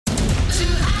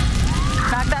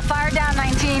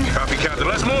Captain.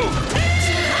 Let's move.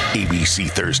 ABC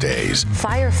Thursdays.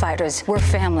 Firefighters, we're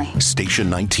family. Station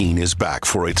 19 is back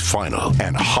for its final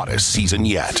and hottest season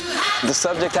yet. The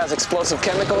subject has explosive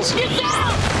chemicals.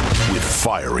 With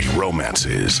fiery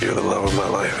romances. You're the love of my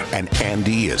life. And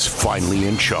Andy is finally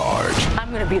in charge. I'm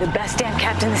going to be the best damn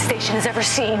captain the station has ever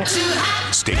seen.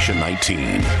 Station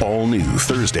 19. All new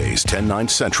Thursdays, 10/9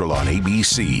 Central on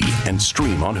ABC and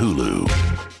stream on Hulu.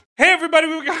 Hey, everybody,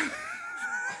 we got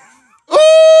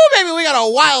Ooh, baby, we got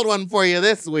a wild one for you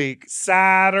this week.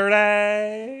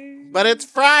 Saturday. But it's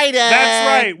Friday.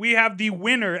 That's right. We have the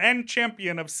winner and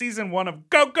champion of season 1 of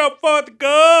Go for the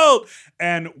Gold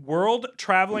and world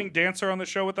traveling dancer on the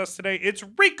show with us today. It's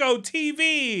Rico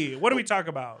TV. What do we talk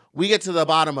about? We get to the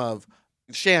bottom of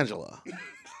Shangela.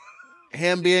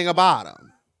 Him being a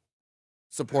bottom.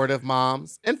 Supportive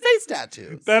moms and face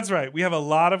tattoos. That's right. We have a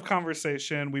lot of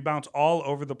conversation. We bounce all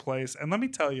over the place. And let me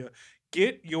tell you,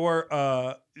 get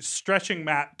your stretching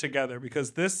mat together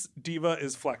because this diva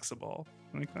is flexible.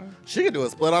 Like that? She could do a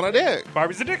split on a dick.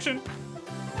 Barbie's Addiction.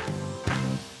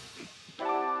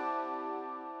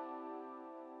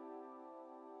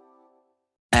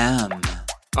 M.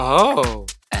 Oh.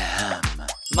 M.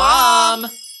 Mom!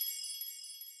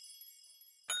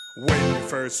 When your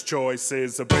first choice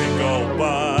is a big old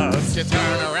bus, You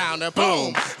turn around and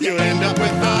boom, you end up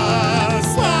with a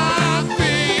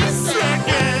sloppy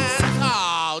seconds.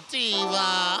 Oh,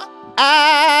 diva.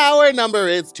 Our number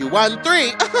is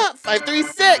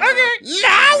 213-536. Okay.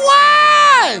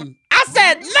 91! I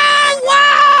said 91!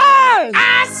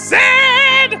 I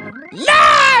said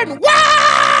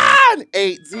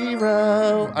 9180.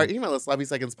 Our email is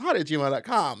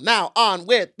sloppysecondspot@gmail.com. Now on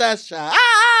with the show.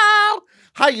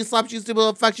 Hi, you slops, you stupid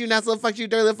little fucks, you nasty little fucks, you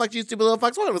dirty little fucks, you stupid little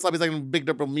fucks. Welcome to Sloppy Second, big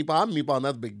double meatball. I'm meatball, and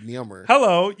that's big number.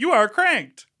 hello, you are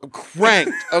cranked.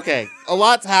 Cranked. Okay, a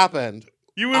lot's happened.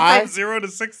 You went from 0 to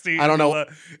 60. I don't know.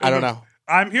 I don't know.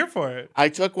 I'm here for it. I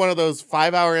took one of those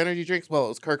 5-hour energy drinks. Well, it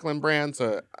was Kirkland brand,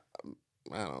 so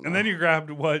I don't know. And then you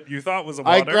grabbed what you thought was a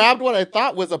water. I grabbed what I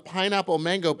thought was a pineapple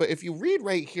mango, but if you read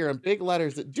right here in big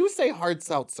letters, it do say hard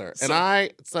seltzer.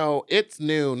 So it's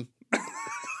noon.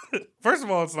 First of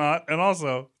all, it's not. And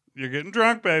also, you're getting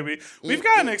drunk, baby. We've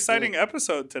got an exciting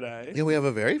episode today. Yeah, we have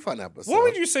a very fun episode. What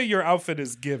would you say your outfit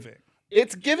is giving?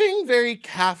 It's giving very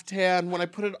caftan. When I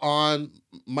put it on,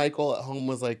 Michael at home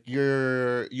was like,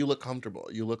 you look comfortable.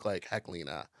 You look like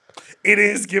Heclina. It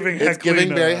is giving Heclina. It's giving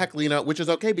very Heclina, which is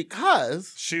okay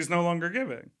because She's no longer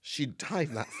giving. she died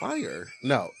in that fire.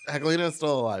 No, Heclina is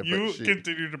still alive. You but she,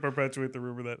 continue to perpetuate the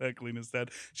rumor that Heclina's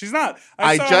dead. She's not.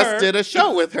 I saw just her, did a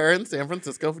show with her in San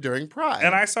Francisco during Pride.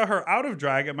 And I saw her out of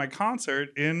drag at my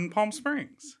concert in Palm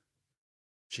Springs.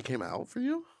 She came out for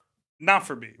you? Not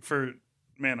for me, for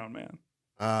Man on Man.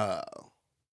 Oh.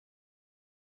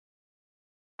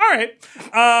 All right.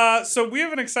 So we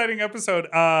have an exciting episode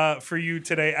for you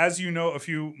today. As you know, a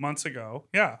few months ago,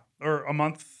 or a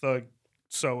month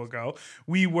so ago,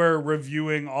 we were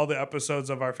reviewing all the episodes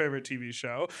of our favorite TV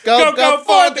show, Go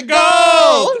for the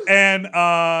gold! And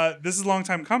this is a long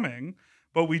time coming,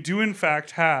 but we do in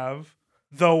fact have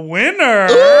the winner.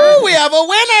 Ooh, we have a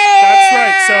winner! That's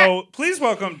right. So please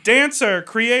welcome dancer,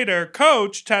 creator,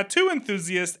 coach, tattoo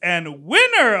enthusiast, and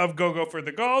winner of Go for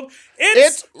the Gold.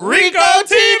 It's Rico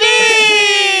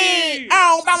TV!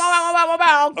 Ow, bow, bow, bow, bow,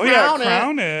 bow, Oh yeah, crown it.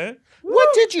 crown it. What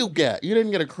did you get? You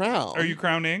didn't get a crown. Are you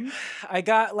crowning? I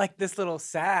got like this little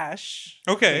sash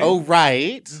Okay. Oh,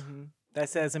 right. that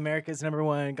says America's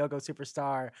 #1 Go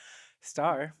Superstar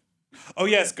star. Oh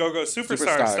yes, Go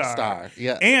Superstar star.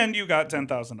 Yeah. And you got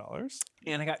 $10,000.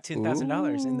 And I got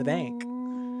 $10,000 in the bank.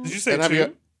 Did you say And have 2?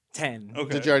 you- 10. Okay.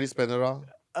 Did you already spend it all?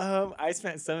 I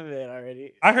spent some of it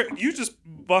already. I heard you just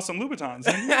bought some Louboutins.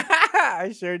 Didn't you?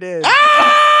 I sure did.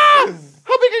 Ah!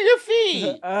 How big are your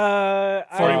feet?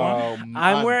 41?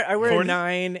 I wear 40?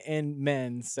 9 in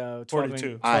men, so 12 42.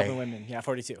 in, 12 in women. Yeah,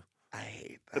 42. I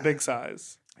hate that. The big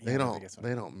size. They Yeah, the don't. biggest one.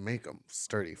 They don't make them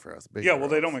sturdy for us. Big Yeah, well,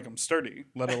 they girls. don't make them sturdy,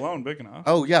 let alone big enough.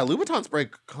 Oh yeah, Louboutins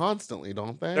break constantly,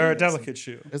 don't they? They're a delicate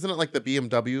shoe. Isn't it like the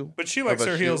BMW? But she likes of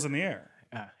a her shoe? heels in the air.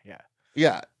 Yeah.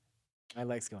 Yeah. I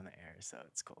like to go in the air, so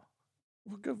it's cool.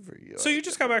 Well, good for you. So you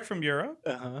just got back from Europe?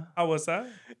 Uh-huh. How was that?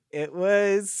 It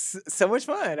was so much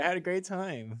fun. I had a great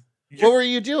time. What were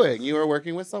you doing? You were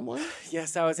working with someone?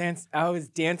 Yes, I was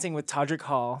dancing with Todrick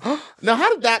Hall. Now, how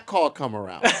did that call come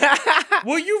around?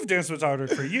 Well, you've danced with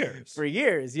Todrick for years. For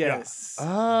years, Yeah. yes.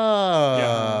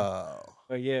 Oh.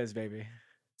 For years, baby.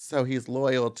 So he's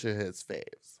loyal to his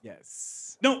faves.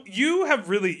 Yes. No,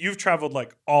 you've traveled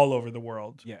like all over the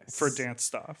world Yes. for dance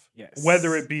stuff. Yes.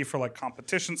 Whether it be for like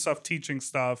competition stuff, teaching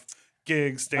stuff,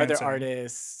 gigs dancing. Other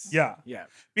artists. Yeah. Yeah.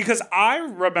 Because I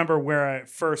remember where I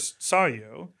first saw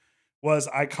you was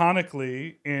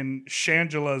iconically in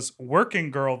Shangela's Working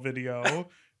Girl video,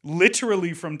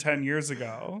 literally from 10 years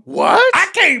ago. What? I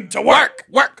came to work.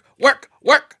 Work.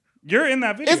 You're in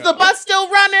that video. Is the bus still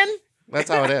running? That's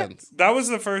how it ends. That was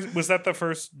the first. Was that the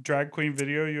first drag queen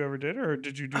video you ever did, or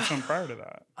did you do some prior to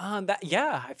that?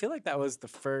 I feel like that was the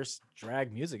first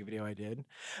drag music video I did.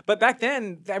 But back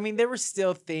then, I mean, there were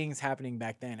still things happening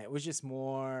back then. It was just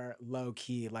more low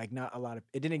key, like not a lot of.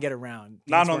 It didn't get around.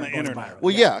 Not Things on weren't the going internet. viral.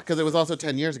 Well, yeah, because it was also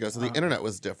 10 years ago, so the internet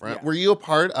was different. Yeah. Were you a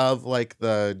part of like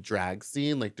the drag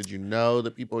scene? Like, did you know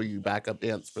the people you backup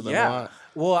dance for them a Yeah. lot?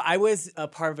 Well, I was a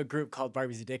part of a group called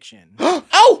Barbie's Addiction.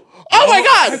 Oh my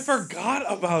God! I forgot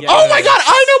about Yeah. that. Oh my God!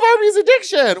 I know Barbie's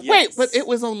Addiction. Wait, Yes. but it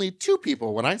was only 2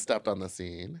 people when I stepped on the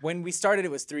scene. When we started,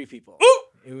 it was 3 people. Ooh!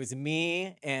 It was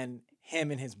me and him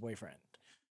and his boyfriend.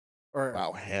 Or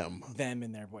Wow, him. them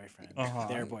and their boyfriend. Uh-huh.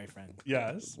 Their boyfriend.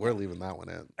 Yes. We're leaving that one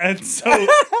in. And so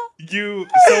So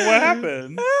what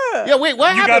happened? Yeah, wait,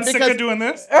 what You got happened? sick Because of doing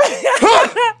this?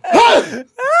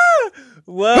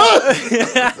 Well,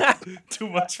 Too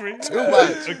much for you? Too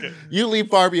much. Okay. you leave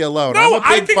Barbie alone. No, I'm a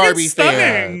I big think Barbie it's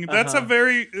stunning. fan. That's a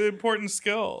very important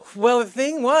skill. well, the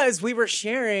thing was, we were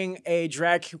sharing a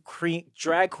drag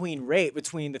queen rate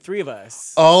between the 3 of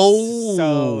us. Oh,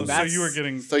 So So that's- you were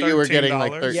getting So you were getting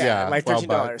like $13? 30 Yeah, like $12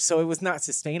 $13. So it was not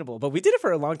sustainable. But we did it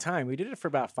for a long time. We did it for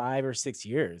about 5 or 6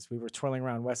 years. We were twirling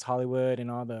around West Hollywood and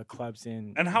all the clubs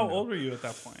in. And how you know. old were you at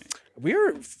that point? We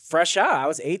were fresh out. I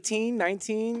was 18,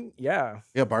 19. Yeah.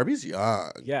 Yeah, Barbie's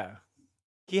young. Yeah.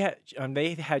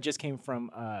 They had just came from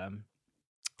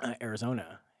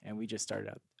Arizona, and we just started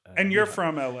out. And you're Utah.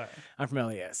 from LA. I'm from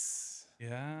LAS.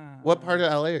 Yeah. What part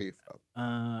of LA are you from?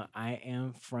 I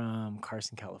am from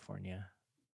Carson, California.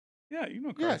 Yeah, you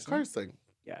know Carson. Yeah, Carson.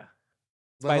 Yeah.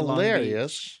 The by Long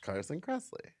hilarious Beach. Carson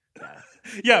Kressley. Yeah.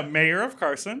 Yeah, mayor of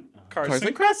Carson.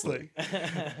 Carson Kressley.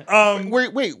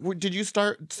 Kressley. Wait, did you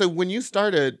start? So when you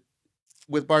started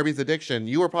with Barbie's Addiction,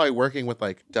 you were probably working with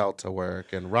like Delta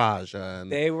Work and Raja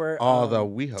and They were all the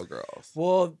WeHo girls.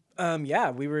 Well, yeah,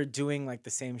 we were doing like the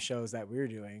same shows that we were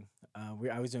doing.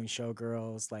 I was doing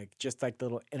Showgirls, like just like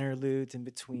little interludes in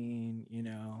between, you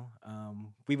know.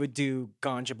 We would do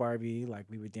Ganja Barbie, like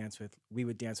we would dance with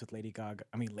Lady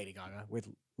Gaga with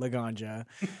Laganja.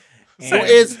 Who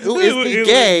is the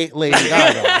gay Lady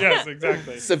Gaga? Yes,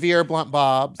 exactly. Severe Blunt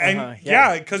Bobs. And yeah.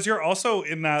 yeah, because you're also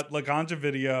in that Laganja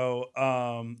video.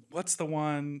 What's the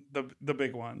one? The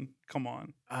big one. Come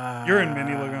on. You're in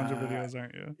many Laganja videos,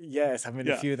 aren't you? Yes, I'm in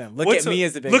Yeah. a few of them. Look What's at me a-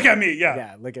 as the big Look one. at me, yeah.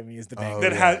 Yeah, look at me as the big Oh, one.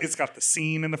 That yeah. it's got the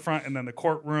scene in the front and then the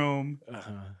courtroom.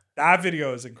 Uh-huh. That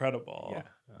video is incredible. Yeah.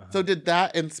 So did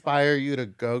that inspire you to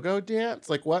go dance?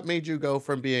 Like what made you go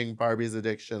from being Barbie's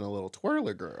Addiction, a little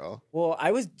twirler girl? Well,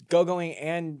 I was going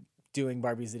and doing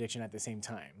Barbie's Addiction at the same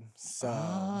time.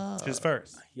 So She's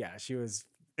first yeah, she was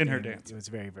in her it dance. was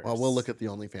very versed. Well, we'll look at the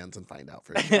OnlyFans and find out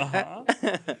for sure.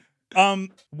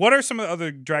 What are some of the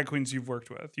other drag queens you've worked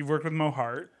with? You've worked with Mo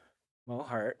Hart. Mo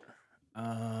Hart,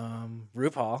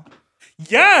 RuPaul.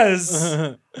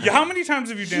 Yes. Yeah, how many times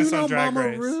have you danced you know on Drag Mama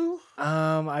Race? Ru?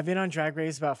 I've been on Drag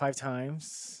Race about 5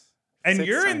 times. And 6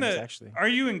 you're in times, the. actually. Are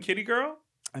you in Kitty Girl?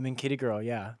 I'm in Kitty Girl.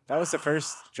 Yeah, that was the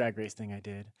first Drag Race thing I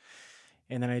did,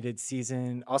 and then I did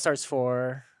season All Stars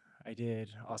 4. I did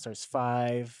All Stars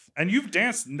 5, And you've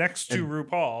danced next to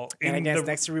RuPaul. and I in danced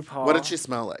the- next to RuPaul. What did she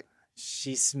smell like?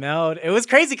 She smelled. It was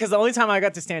crazy because the only time I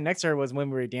got to stand next to her was when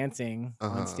we were dancing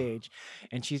Uh-huh. on stage,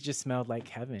 and she just smelled like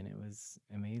heaven. It was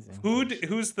amazing.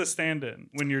 Who's the stand-in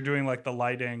when you're doing like the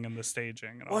lighting and the staging?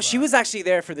 And all Well, she that? was actually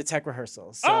there for the tech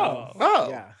rehearsal. So, Oh,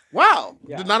 yeah. Wow.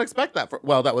 Yeah. Did not expect that.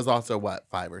 Well, that was also,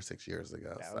 5 or 6 years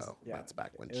ago. That So was- yeah. that's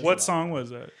back when It she was What a song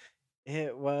was it?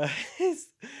 It was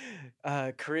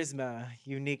charisma,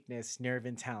 uniqueness, nerve,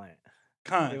 and talent.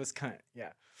 Cunt. It was cunt.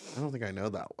 Yeah. I don't think I know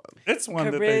that one. It's one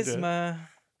that they did. Charisma,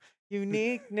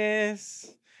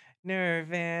 uniqueness,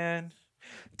 nerve, and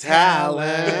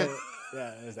Talent.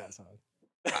 Yeah, it was that song.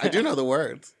 I do know the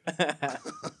words.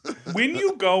 When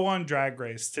you go on Drag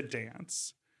Race to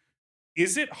dance,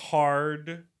 is it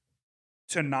hard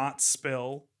to not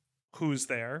spill who's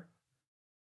there?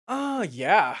 Oh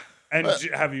yeah, And But-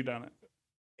 have you done it?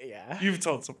 yeah. You've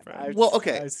told some friends. Well,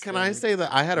 okay. I Can I spilled. say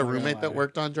that I had a I'm not gonna roommate that lie.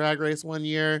 worked on Drag Race one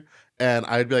year, and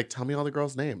I'd be like, "Tell me all the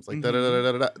girls' names." Like, da da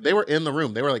da da da. They were in the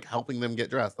room. They were like helping them get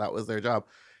dressed. That was their job.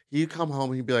 He'd come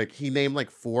home and he'd be like, he named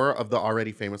like 4 of the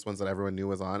already famous ones that everyone knew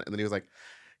was on, and then he was like,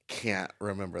 "Can't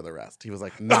remember the rest." He was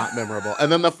like, "Not memorable."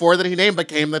 And then the 4 that he named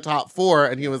became the top 4,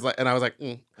 and he was like, and I was like,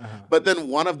 mm. But then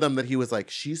one of them that he was like,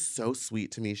 "She's so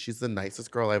sweet to me. She's the nicest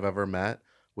girl I've ever met."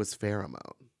 Was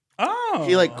Pheromone. Oh.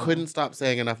 He like couldn't stop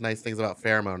saying enough nice things about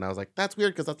Pheromone. And I was like, that's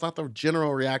weird because that's not the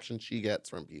general reaction she gets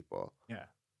from people. Yeah.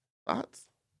 Thoughts?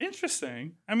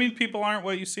 Interesting. I mean, people aren't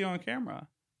what you see on camera.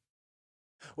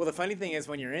 Well, the funny thing is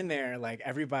when you're in there, like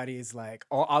everybody's like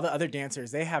all the other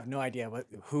dancers, they have no idea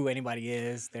who anybody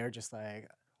is. They're just like,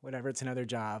 whatever, it's another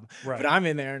job. Right. But I'm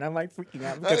in there and I'm like freaking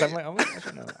out because I'm like, oh my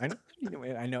gosh,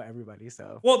 I know everybody.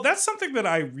 So Well, that's something that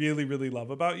I really, really love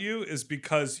about you is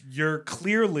because you're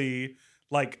clearly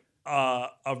like a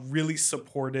really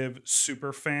supportive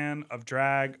super fan of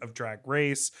Drag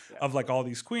Race, of like all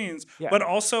these queens, but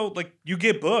also like you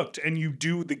get booked and you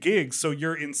do the gigs. So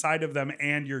you're inside of them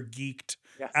and you're geeked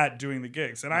at doing the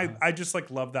gigs. And I just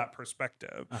like love that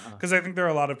perspective because I think there are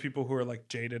a lot of people who are like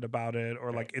jaded about it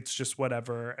or like it's just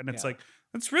whatever. And it's like,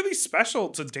 it's really special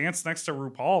to dance next to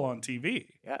RuPaul on TV.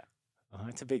 Yeah.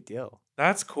 It's a big deal.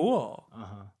 That's cool.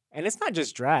 And it's not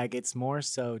just drag; it's more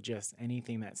so just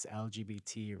anything that's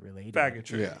LGBT related.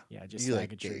 Faggotry. Yeah, just You faggotry.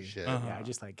 like gay shit. Yeah, I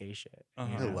just like gay shit.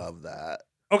 I love that.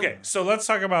 Okay, so let's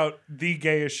talk about the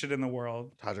gayest shit in the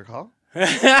world. Todrick Hall?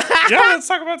 Yeah, let's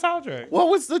talk about Todrick. What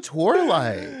was the tour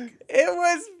like? It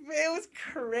was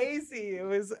crazy. It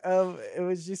was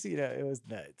just it was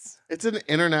nuts. It's an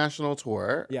international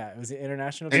tour. Yeah, it was an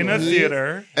international In tour. a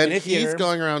theater. And In a he's theater.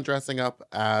 going around dressing up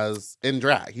as in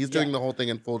drag. He's doing the whole thing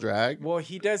in full drag. Well,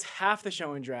 he does half the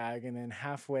show in drag, and then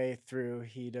halfway through,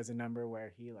 he does a number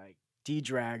where he like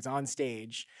de-drags on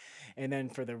stage, and then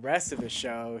for the rest of the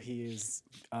show, he's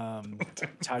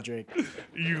Todrick.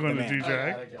 You going to man.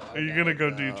 D-drag? Are you going to go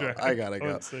D-drag? I gotta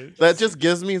go. on stage? That just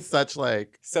gives me such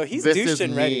like. So he's this douched is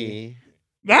and ready. me.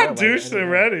 Not by the end douched of the and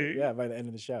night. ready. Yeah, by the end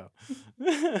of the show.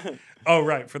 Oh,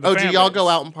 right. For the Oh, do y'all families. go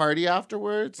out and party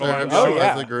afterwards? Oh, Or I'm y'all sure.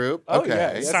 as a group? Oh, Okay. yeah.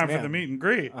 It's Yes, time for ma'am. the meet and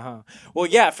greet. Well,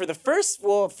 yeah, for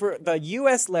the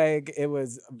US leg, it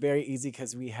was very easy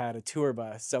because we had a tour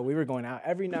bus. So we were going out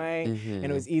every night, and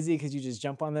it was easy because you just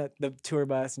jump on the tour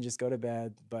bus and just go to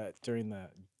bed. But during the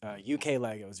UK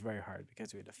leg, it was very hard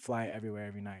because we had to fly everywhere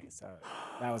every night. So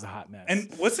that was a hot mess. And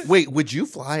what's it? Wait, would you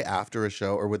fly after a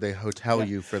show or would they hotel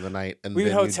you for the night and We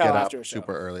would then you'd hotel get up after a show.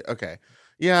 super early? Okay.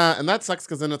 Yeah, and that sucks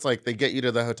because then it's like they get you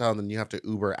to the hotel and then you have to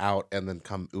Uber out and then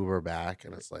come Uber back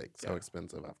and it's like so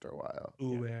expensive after a while.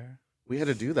 Uber. We had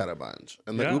to do that a bunch.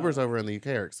 And the Yeah. Ubers over in the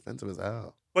UK are expensive as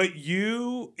hell. But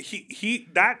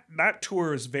that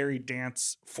tour is very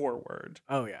dance forward.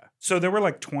 oh yeah, So there were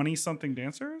like 20 something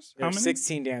dancers. there How were many?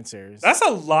 16 dancers. That's a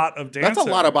lot of dancers. That's a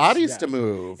lot of bodies Yeah. to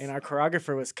move. And our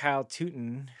choreographer was Kyle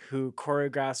Tootin, who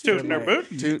choreographed Tootin' or for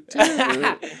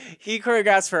bootin'. he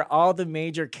choreographs for all the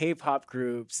major K-pop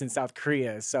groups in South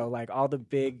Korea. So like all the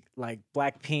big like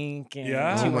Blackpink and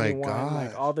Yeah. Oh my 2NE1, like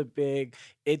gosh. all the big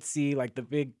ITZY, like the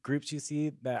big groups you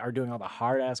see that are doing all the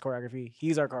hard ass choreography.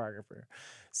 He's our choreographer.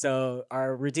 So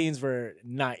our routines were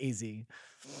not easy.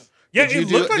 Yeah, Did you it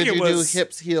looked like did it you was do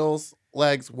hips, heels,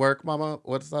 legs, work, mama?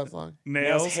 What's that song?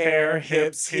 nails, hair,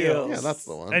 hips, heels. Yeah, that's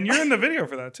the one. And you're in the video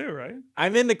for that too, right?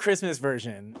 I'm in the Christmas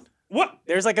version. What?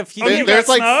 There's like a few. Oh, you There's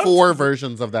got like snubbed? 4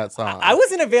 versions of that song. I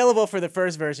wasn't available for the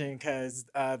first version because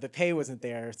the pay wasn't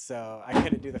there, so I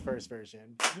couldn't do the first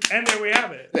version. And there we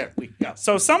have it. There we go.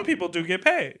 So some people do get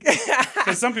paid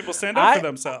because some people stand up for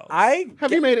themselves.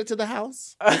 Have you made it to the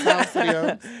house? His house that he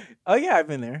owns? Oh yeah, I've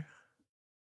been there.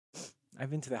 I've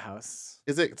been to the house.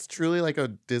 It's truly like a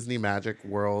Disney Magic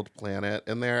World planet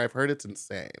in there. I've heard it's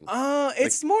insane.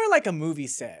 It's more like a movie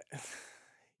set.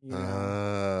 You know?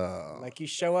 Oh. Like you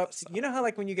show up, you know how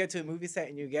like when you get to a movie set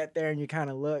and you get there and you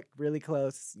kind of look really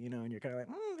close, you know, and you're kind of like,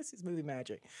 this is movie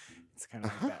magic. It's kind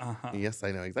of like that. Uh-huh. Yes,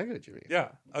 I know exactly what you mean. Yeah,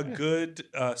 a good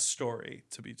story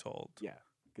to be told. Yeah,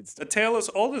 good A stuff. tale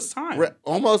as old as time.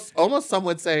 Almost some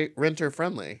would say renter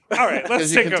friendly. All right,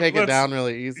 let's Because you can take it let's- down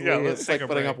really easily. yeah, let's it's take like a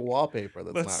putting break. up a wallpaper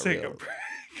that's Let's not take real. a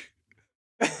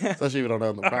break. Especially if you don't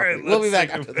own the All property. right, We'll be let's back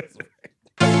take a after this.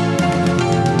 break.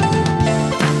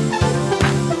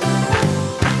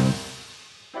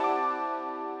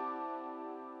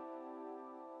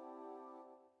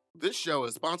 This show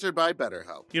is sponsored by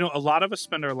BetterHelp. You know, a lot of us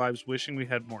spend our lives wishing we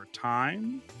had more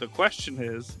time. The question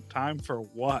is, time for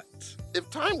what? If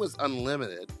time was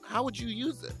unlimited, how would you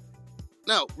use it?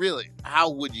 No, really,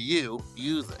 how would you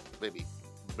use it? Maybe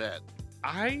bed.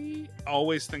 I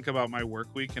always think about my work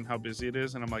week and how busy it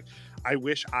is, and I'm like, I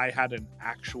wish I had an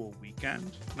actual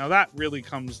weekend. Now, that really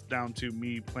comes down to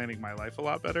me planning my life a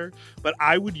lot better, but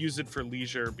I would use it for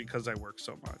leisure because I work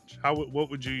so much.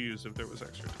 What would you use if there was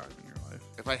extra time in your life?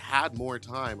 If I had more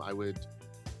time, I would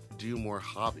do more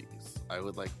hobbies. I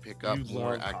would like pick up You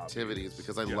more love activities hobbies.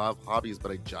 because I Yeah. love hobbies, but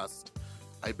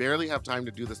I barely have time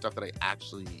to do the stuff that I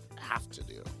actually have to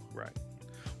do. Right.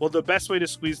 Well, the best way to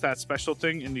squeeze that special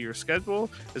thing into your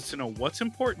schedule is to know what's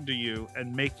important to you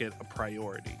and make it a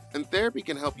priority. And therapy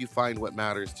can help you find what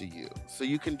matters to you so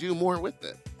you can do more with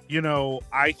it. You know,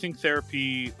 I think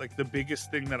therapy, like the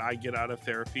biggest thing that I get out of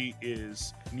therapy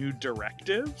is new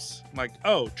directives. Like,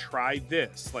 oh, try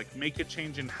this. Like, make a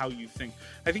change in how you think.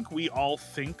 I think we all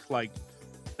think like,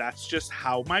 that's just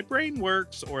how my brain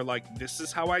works, or like, this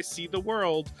is how I see the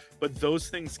world. But those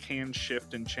things can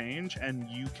shift and change, and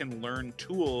you can learn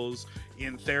tools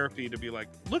in therapy to be like,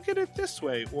 look at it this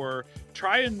way, or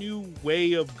try a new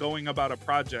way of going about a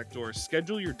project, or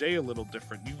schedule your day a little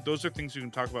different. Those are things you can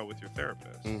talk about with your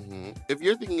therapist. Mm-hmm. If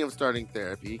you're thinking of starting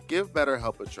therapy, give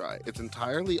BetterHelp a try. It's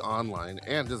entirely online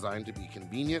and designed to be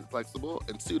convenient, flexible,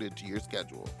 and suited to your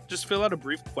schedule. Just fill out a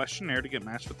brief questionnaire to get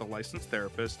matched with a licensed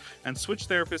therapist, and switch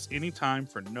therapists anytime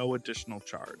for no additional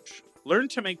charge. Learn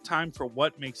to make time for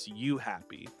what makes you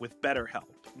happy with BetterHelp.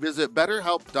 Visit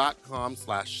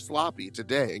betterhelp.com/sloppy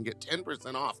today and get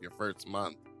 10% off your first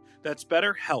month. That's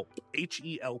BetterHelp,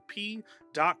 HELP.com/sloppy.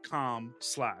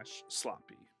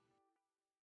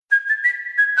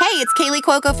 Hey, it's Kaylee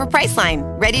Cuoco for Priceline.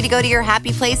 Ready to go to your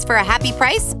happy place for a happy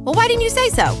price? Well, why didn't you say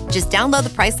so? Just download the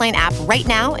Priceline app right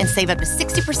now and save up to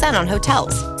 60% on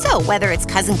hotels. So whether it's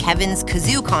Cousin Kevin's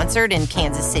Kazoo Concert in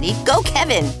Kansas City, go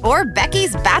Kevin, or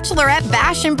Becky's Bachelorette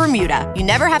Bash in Bermuda, you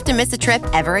never have to miss a trip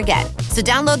ever again. So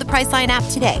download the Priceline app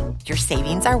today. Your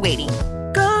savings are waiting.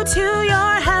 Go to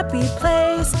your happy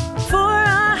place for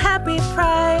a happy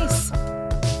price.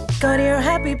 Go to your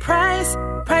happy price,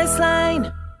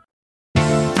 Priceline.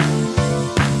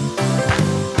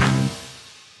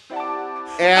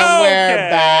 And we're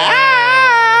back.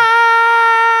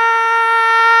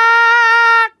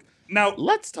 Now,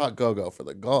 let's talk Go-Go for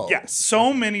the gold. Yes,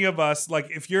 so many of us, like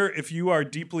if you are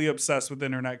deeply obsessed with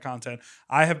internet content,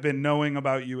 I have been knowing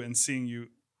about you and seeing you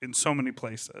in so many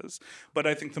places. But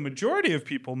I think the majority of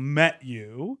people met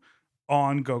you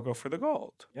on Go-Go for the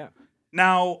Gold. Yeah.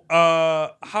 Now,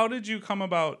 how did you come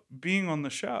about being on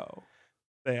the show?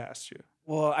 They asked you.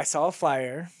 Well, I saw a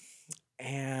flyer,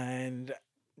 and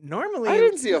normally I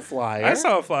didn't see a flyer. I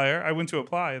saw a flyer. I went to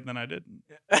apply, and then I didn't.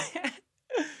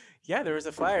 Yeah, there was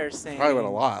a flyer saying Probably would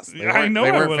have lost. I know they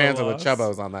I weren't would've fans lost. of the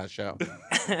Chubbos on that show.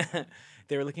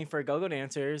 they were looking for go-go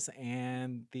dancers,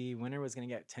 and the winner was going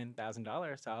to get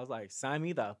 $10,000. So I was like, sign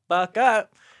me the fuck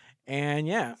up. And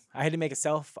yeah, I had to make a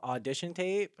self audition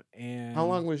tape. And How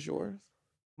long was yours?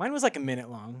 Mine was like a minute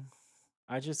long.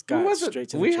 I just Who got was it? straight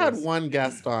to the We had chase. one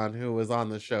guest on who was on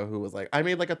the show who was like, I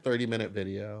made like a 30-minute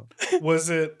video. Was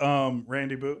it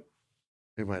Randy Boot?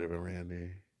 It might have been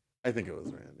Randy. I think it was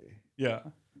Randy. Yeah.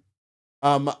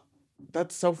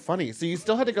 That's so funny. So you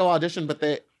still had to go audition, but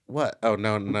they what? Oh,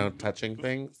 no touching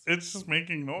things. It's just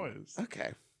making noise.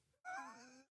 Okay.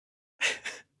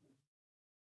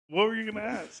 What were you gonna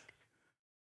ask?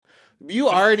 You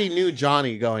already knew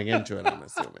Johnny going into it, I'm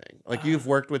assuming. Like you've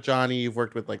worked with Johnny, you've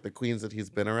worked with like the queens that he's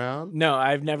been around. No,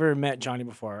 I've never met Johnny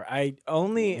before. I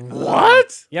only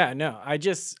What? Yeah, no. I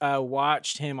just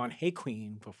watched him on Hey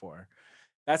Queen before.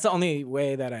 That's the only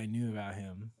way that I knew about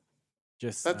him.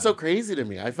 Just That's so crazy to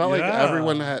me. I felt like Yeah.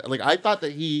 everyone had like I thought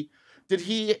that did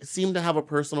he seem to have a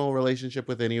personal relationship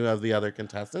with any of the other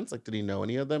contestants? Like did he know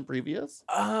any of them previous?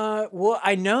 Well,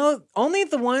 I know only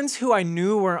the ones who I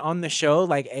knew were on the show,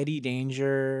 like Eddie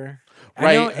Danger. I know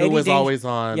Right, who Eddie was Danger- always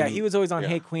on. Yeah, he was always on yeah.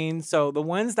 Hey Queen. So the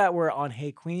ones that were on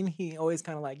Hey Queen, he always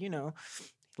kind of like,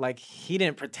 like he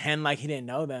didn't pretend like he didn't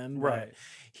know them. but Right.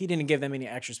 He didn't give them any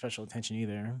extra special attention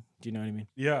either. Do you know what I mean?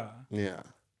 Yeah. Yeah.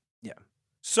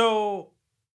 So,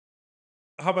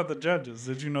 how about the judges?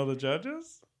 Did you know the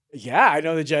judges? Yeah, I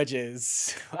know the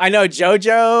judges. I know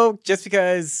JoJo just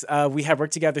because we have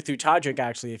worked together through Todrick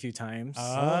actually a few times.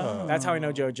 Oh. That's how I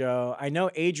know JoJo. I know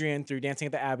Adrian through Dancing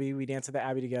at the Abbey. We dance at the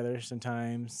Abbey together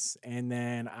sometimes. And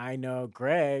then I know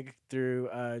Greg through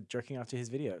jerking off to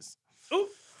his videos. Ooh.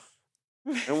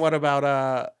 And what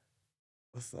about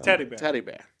what's that? Teddy Bear. Teddy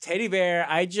Bear. Teddy Bear,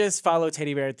 I just follow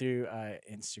Teddy Bear through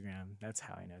Instagram. That's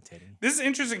how I know Teddy. This is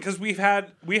interesting because we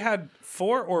had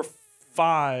 4 or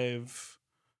 5.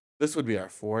 This would be our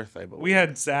fourth, I believe. We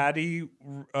had Zaddy,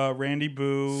 Randy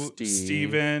Boo, Steve.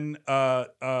 Steven,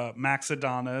 Max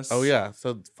Adonis. Oh yeah,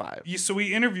 so 5. So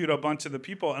we interviewed a bunch of the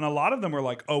people, and a lot of them were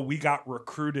like, "Oh, we got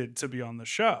recruited to be on the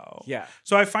show." Yeah.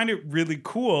 So I find it really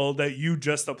cool that you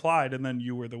just applied and then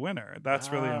you were the winner.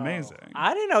 That's really amazing.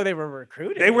 I didn't know they were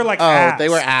recruited. They were like, Oh, asked. they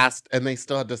were asked, and they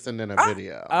still had to send in a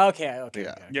video. Okay. Yeah. Okay.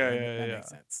 Yeah, That yeah. makes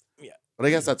sense. Yeah. But I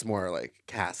guess that's more like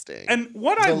casting. And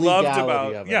what The I loved legality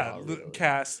about of it all, the really.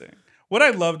 casting, what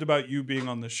I loved about you being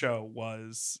on the show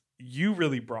was you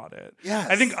really brought it. Yes.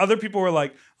 I think other people were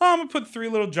like, oh, I'm gonna put 3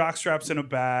 little jock straps in a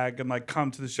bag and like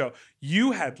come to the show.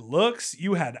 You had looks,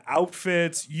 you had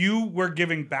outfits, you were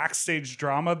giving backstage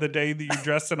drama the day that you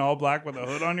dressed in all black with a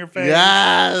hood on your face.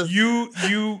 Yes.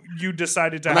 You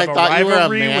decided to When have I a thought you were a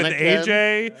rivalry with mannequin.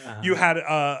 AJ. You had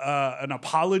an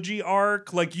apology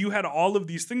arc. Like you had all of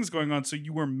these things going on, so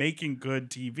you were making good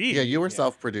TV. Yeah, you were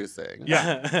self-producing.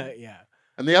 Yeah. Yeah.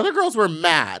 And the other girls were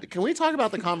mad. Can we talk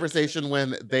about the conversation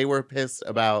when they were pissed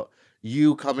about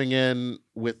you coming in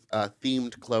with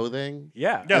themed clothing?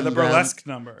 Yeah. Yeah, And the then- burlesque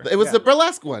number. It was Yeah. the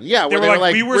burlesque one. Yeah, They where were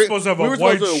like, we were supposed to have a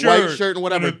white shirt and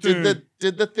whatever. and a thing.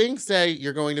 Did the thing say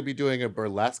you're going to be doing a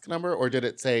burlesque number, or did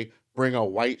it say bring a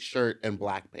white shirt and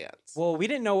black pants? Well, we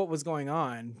didn't know what was going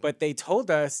on, but they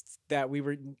told us that we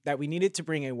needed to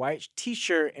bring a white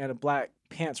T-shirt and a black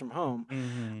pants from home.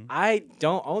 Mm-hmm. I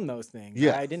don't own those things.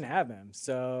 Yeah. I didn't have them,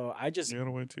 so I just You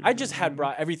gotta wait till- had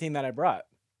brought everything that I brought.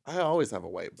 I always have a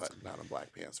white button down and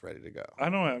black pants ready to go. I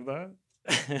don't have that.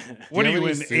 Do What are you have you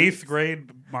any in suits? 8th grade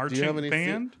Do you have marching any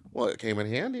band? Well, it came in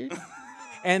handy.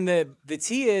 And the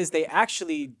tea is they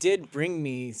actually did bring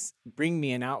me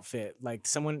an outfit. Like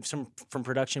someone from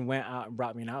production went out and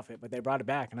brought me an outfit, but they brought it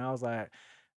back, and I was like,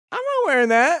 I'm not wearing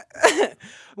that.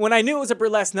 When I knew it was a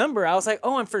burlesque number, I was like,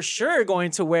 oh, I'm for sure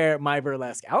going to wear my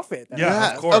burlesque outfit. that I Yeah,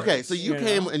 have. of course. Okay, so you You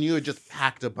came know? and you had just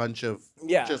packed a bunch of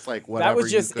Yeah. just like whatever That was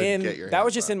just you could get your that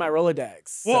was hands just on. in my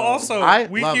Rolodex. Well, so- also, I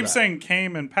we love keep that. saying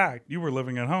came and packed. You were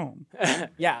living at home.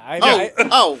 yeah,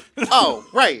 Oh,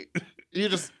 right. You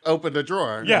just opened a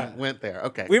drawer Yeah. and went there.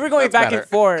 Okay. we were going that's back better. and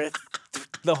forth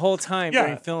the whole time Yeah.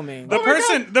 during filming. The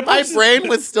person, the My person, brain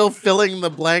was still filling the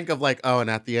blank of like, oh, and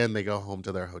at the end they go home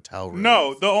to their hotel room.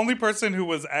 No, the only person who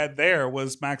was there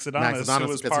was Max Adonis, Max Adonis,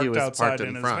 who was because he parked was outside parked in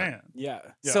in his front. van. Yeah.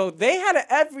 Yeah. So they had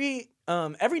every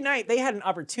night they had an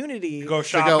opportunity Go go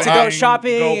shopping, to go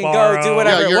shopping and go do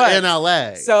whatever Yeah, it you're was. in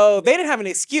LA. So they didn't have an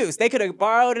excuse. They could have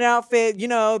borrowed an outfit,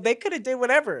 they could have did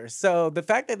whatever. So the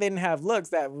fact that they didn't have looks,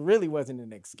 that really wasn't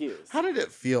an excuse. How did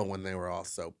it feel when they were all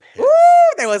so pissed? Woo!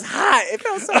 It was hot. It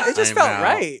felt so. It just I felt know.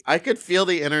 right. I could feel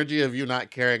the energy of you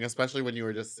not caring, especially when you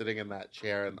were just sitting in that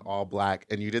chair in all black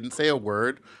and you didn't say a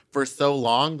word for so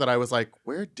long that I was like,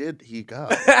 where did he go?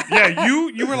 Yeah,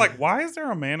 you were like, why is there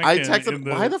a mannequin? I in texted,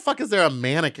 why the fuck is there a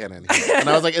mannequin in here? And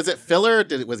I was like, is it filler?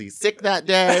 Was he sick that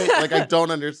day? Like, I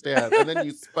don't understand. And then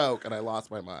you spoke and I lost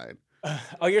my mind.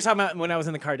 Oh, you're talking about when I was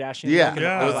in the Kardashian? Yeah, look in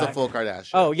Yeah. it was black? the full Kardashian.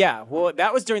 Oh yeah, well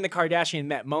that was during the Kardashian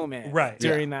Met moment, Right.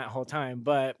 During that whole time,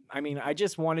 but I mean, I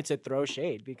just wanted to throw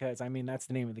shade because I mean that's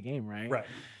the name of the game, right? Right.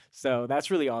 So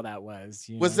that's really all that was.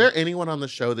 Was there anyone on the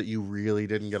show that you really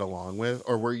didn't get along with,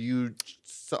 or were you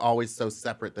always so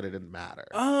separate that it didn't matter?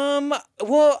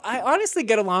 Well, I honestly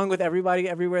get along with everybody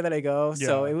everywhere that I go,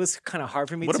 so Yeah. it was kind of hard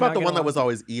for me. What to about not the get one that along. was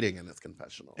always eating in his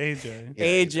confessional? AJ. Yeah,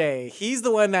 AJ? He's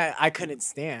the one that I couldn't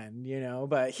stand,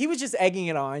 but he was just egging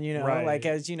it on, Right. like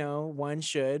as one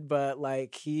should, but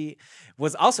like he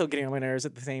was also getting on my nerves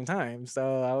at the same time.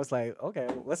 So I was like, okay,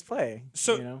 let's play.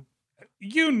 So-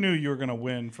 You knew you were gonna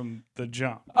win from the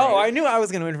jump. Oh, right? I knew I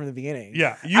was gonna win from the beginning.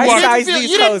 Yeah, I you You walked. didn't sized feel,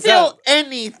 these you didn't hoes feel up.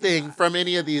 anything from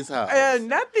any of these hoes.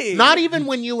 Nothing. Not even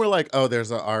when you were like, oh,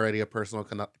 there's already a personal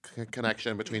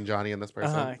connection between Johnny and this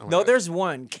person. Oh my No, God. there's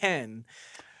one. Ken.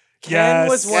 Ken Yes.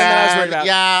 was one that I was worried about.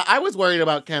 Yeah, I was worried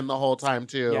about Ken the whole time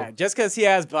too. Yeah, just because he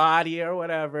has body or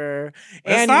whatever.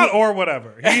 It's not or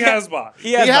whatever. He has body.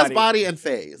 He has, he has body and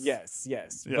face. Yes. Yeah.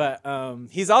 But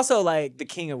he's also like the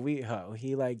king of WeHo.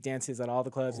 He like dances at all the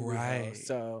clubs in Right. WeHo.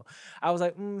 So I was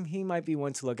like, he might be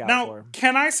one to look out Now, for.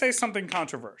 can I say something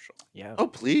controversial? Yeah. Oh,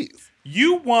 please.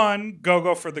 You won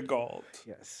Go-Go for the Gold,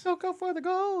 Yes. So go for the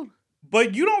gold.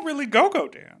 but you don't really go-go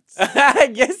dance.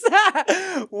 Yes.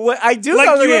 What I do Like,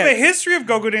 go-go you have a dance. history of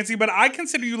go-go dancing, but I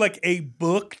consider you like a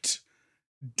booked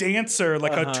dancer,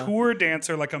 like a tour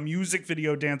dancer, like a music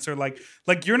video dancer. Like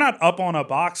you're not up on a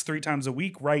box 3 times a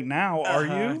week right now, are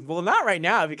you? Well, not right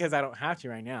now because I don't have to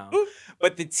right now.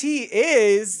 But the T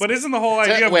is. But isn't the whole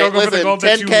idea of Wait, Go-Go for the listen, Gold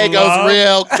that you 10K goes love,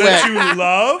 real quick. that you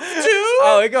love to?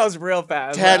 Oh, it goes real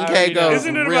fast. 10K I already know. goes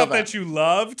Isn't it real about that fast. you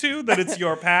love to, that it's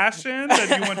your passion,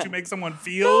 that you want to make someone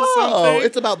feel No, something?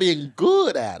 it's about being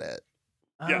good at it.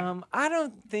 Yeah. I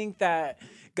don't think that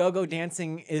go-go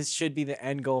dancing should be the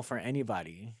end goal for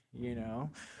anybody,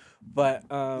 But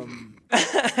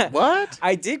What?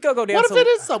 I did go dance. What if it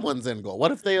is someone's end goal?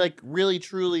 What if they like really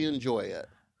truly enjoy it?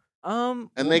 And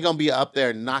they gonna be up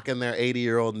there knocking their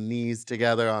 80-year-old knees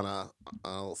together on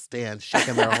a stand,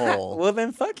 shaking their hole. Well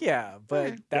then fuck yeah.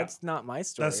 But that's not my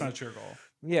story. That's not your goal.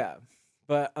 Yeah.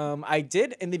 But I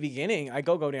did in the beginning. I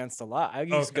go danced a lot. I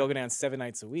used to go dance 7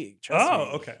 nights a week. Trust me.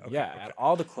 Okay. Yeah, at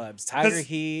all the clubs, Tiger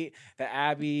Heat, the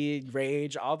Abbey,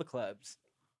 Rage, all the clubs.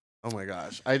 Oh my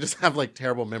gosh. I just have like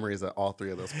terrible memories at all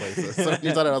 3 of those places. So when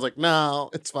you said it, I was like, no,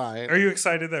 it's fine. Are you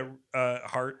excited that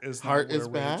Heart is Heart where is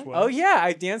back? Rage was? Oh yeah,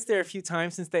 I danced there a few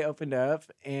times since they opened up,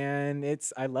 and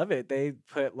I love it. They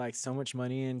put like so much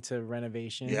money into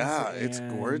renovations. Yeah, it's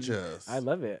and gorgeous. I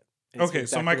love it. It's Okay,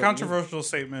 so exactly my what you need. controversial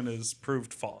statement is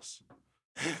proved false.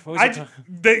 What was it?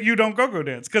 That you don't go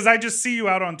dance because I just see you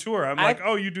out on tour. I'm like,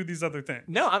 oh, you do these other things.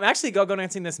 No, I'm actually go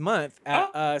dancing this month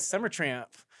at Summer Tramp.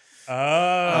 Where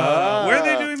are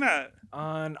they doing that?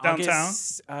 On Downtown?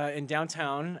 August, in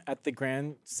downtown at the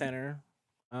Grand Center.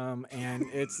 And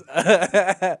it's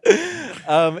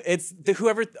it's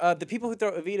the people who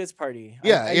throw Evita's party.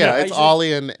 It's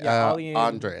Ollie and Ollie and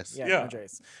Andres.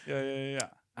 Andres. Yeah.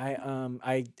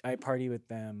 I party with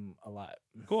them a lot.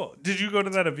 Cool. Did you go to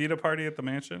that Evita party at the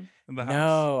mansion in the house?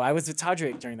 No, I was with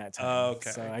Todrick during that time. Oh, okay.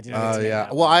 So I didn't. get to make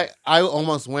that Well, one. I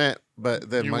almost went, but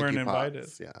then You weren't monkeypox. invited.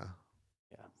 Yeah.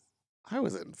 I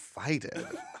was invited.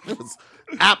 I was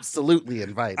absolutely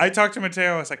invited. I talked to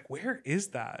Mateo. I was like, "Where is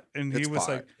that?" And he It's was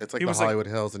far. like, it's like he the was like- Hollywood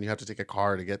Hills, and you have to take a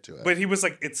car to get to it. But he was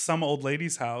like, "It's some old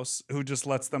lady's house who just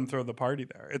lets them throw the party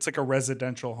there. It's like a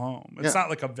residential home. It's Yeah. not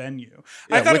like a venue.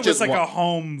 Yeah, I thought which it was is like wha- a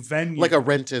home venue, like a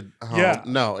rented home. Yeah.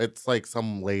 No, it's like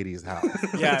some lady's house.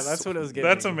 Yeah, that's what it was getting.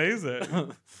 That's amazing.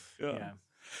 Yeah. Yeah.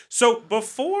 So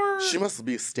before She must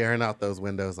be staring out those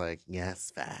windows like,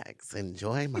 yes, fags,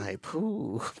 enjoy my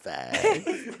pool,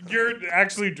 fags. you're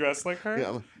actually dressed like her,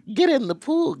 Yeah, get in the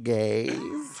pool,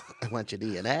 gays. I want your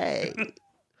DNA.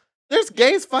 There's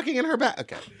gays fucking in her back.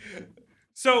 Okay.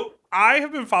 So I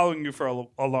have been following you for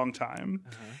a long time,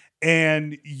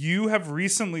 and you have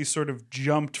recently sort of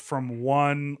jumped from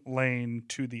one lane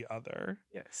to the other.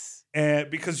 Yes. And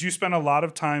because you spend a lot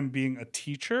of time being a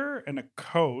teacher and a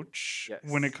coach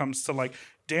when it comes to like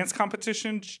dance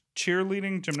competition,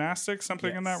 cheerleading, gymnastics,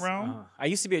 something in that realm. I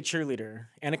used to be a cheerleader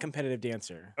and a competitive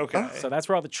dancer. Okay. So that's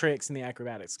where all the tricks and the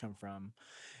acrobatics come from.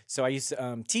 So I used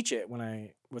to teach it when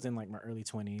I was in like my early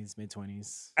 20s, mid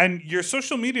 20s. And your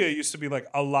social media used to be like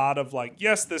a lot of like,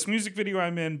 yes, this music video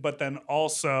I'm in, but then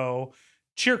also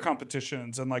cheer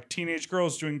competitions and like teenage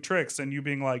girls doing tricks and you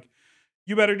being like,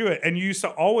 you better do it. And you used to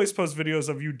always post videos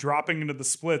of you dropping into the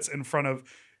splits in front of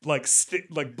like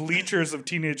bleachers of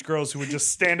teenage girls who would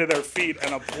just stand at their feet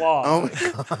and applaud. Oh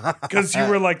my God. Because you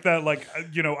were like that, like,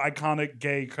 iconic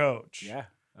gay coach. Yeah.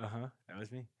 That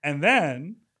was me. And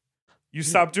then you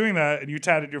stopped doing that and you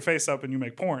tatted your face up and you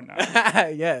make porn now.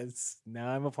 Yes. Now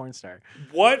I'm a porn star.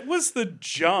 What was the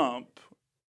jump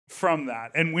from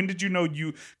that? And when did you know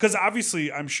because obviously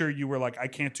I'm sure you were like, I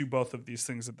can't do both of these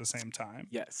things at the same time.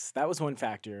 Yes, that was one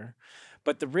factor.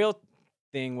 But the real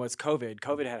thing was COVID.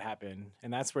 COVID had happened,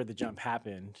 and that's where the jump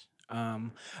happened.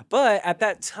 But at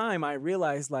that time, I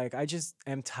realized like I just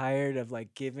am tired of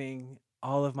like giving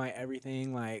all of my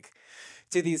everything like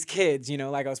to these kids,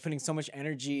 like I was putting so much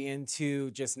energy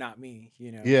into just not me,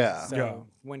 Yeah. So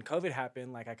when COVID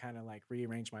happened, like I kind of like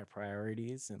rearranged my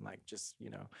priorities and like just,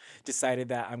 decided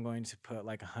that I'm going to put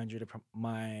like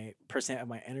 100% of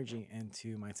my energy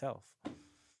into myself.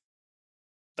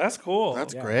 That's cool.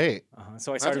 That's great.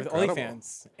 So I That's started with incredible.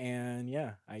 OnlyFans,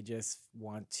 and I just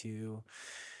want to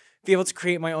be able to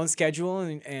create my own schedule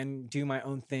and do my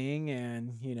own thing,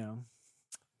 and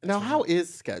Now, how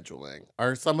is scheduling?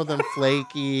 Are some of them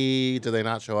flaky? Do they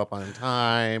not show up on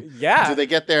time? Yeah. Do they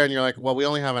get there and you're like, well, we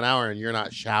only have an hour and you're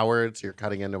not showered, so you're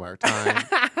cutting into our time?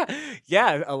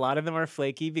 Yeah, a lot of them are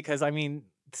flaky because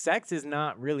sex is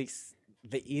not really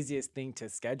the easiest thing to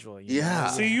schedule. Yeah.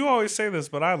 See, you always say this,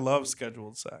 but I love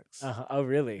scheduled sex. Oh,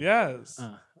 really? Yes.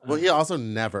 Well, he also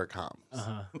never comes.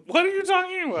 What are you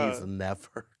talking about? He's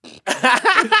never.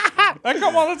 I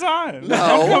come all the time. No.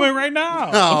 I'm coming right now.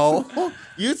 No.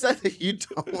 You said that you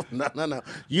don't. No.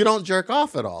 You don't jerk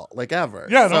off at all, like ever.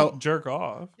 Yeah, So- don't jerk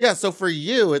off. Yeah, so for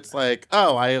you, it's like,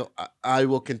 oh, I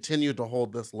will continue to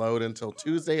hold this load until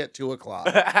Tuesday at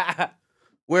 2:00.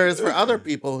 Whereas for other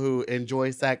people who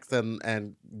enjoy sex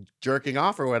and jerking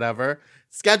off or whatever,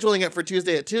 scheduling it for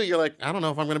Tuesday at 2, you're like, I don't know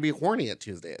if I'm going to be horny at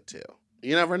Tuesday at 2.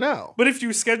 You never know. But if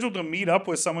you schedule to meet up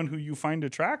with someone who you find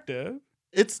attractive,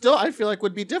 It's still, I feel like,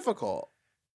 would be difficult.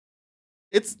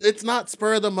 It's not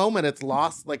spur of the moment. It's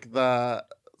lost like the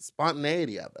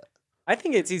spontaneity of it. I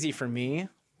think it's easy for me,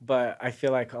 but I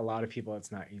feel like a lot of people,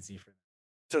 it's not easy for them.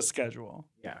 to schedule.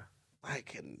 Yeah. I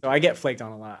can. So I get flaked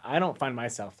on a lot. I don't find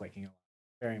myself flaking a lot,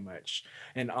 very much.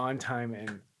 An on time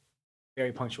and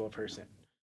very punctual person.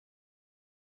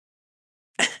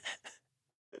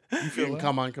 You can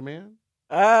come on command?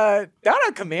 Not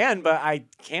on command, but I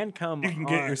can come. You can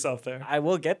get on. yourself there. I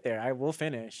will get there. I will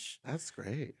finish. That's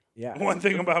great. Yeah. One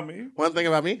thing about me. One thing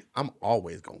about me, I'm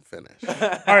always gonna finish.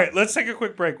 All right, let's take a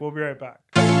quick break. We'll be right back.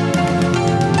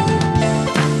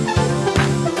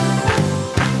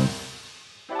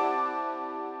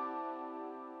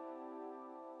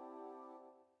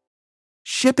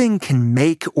 Shipping can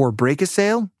make or break a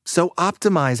sale, so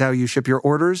optimize how you ship your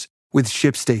orders with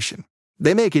ShipStation.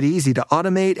 They make it easy to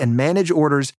automate and manage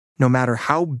orders no matter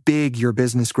how big your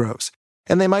business grows.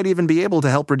 And they might even be able to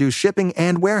help reduce shipping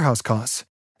and warehouse costs.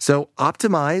 So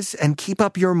optimize and keep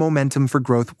up your momentum for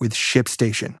growth with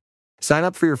ShipStation. Sign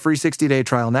up for your free 60-day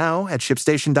trial now at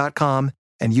ShipStation.com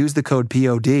and use the code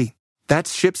POD.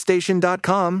 That's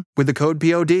ShipStation.com with the code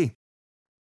POD.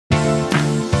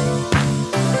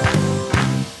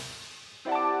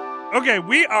 Okay,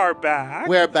 we are back.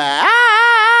 We're back.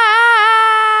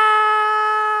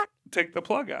 Take the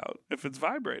plug out if it's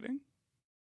vibrating.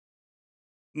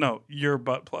 No, your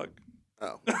butt plug.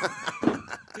 Oh.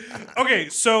 Okay,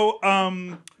 so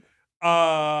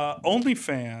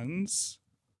OnlyFans.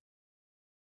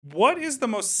 What is the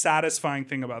most satisfying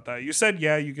thing about that? You said,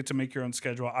 yeah, you get to make your own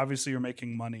schedule. Obviously, you're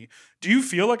making money. Do you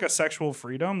feel like a sexual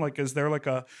freedom? Like, is there like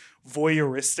a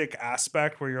voyeuristic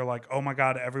aspect where you're like, oh my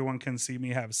God, everyone can see me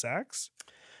have sex?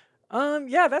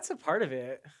 Yeah, that's a part of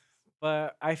it.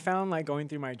 But I found like going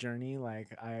through my journey,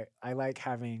 like I like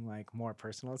having like more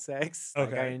personal sex.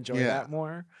 Like I enjoy that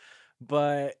more.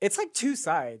 But it's like two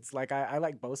sides. Like I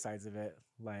like both sides of it.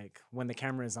 Like when the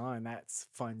camera is on, that's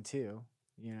fun too,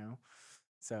 you know?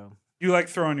 So you like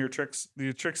throwing your tricks,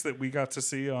 the tricks that we got to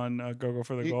see on Go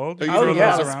for the Gold? Are you throw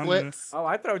yeah. those around Splits? Oh,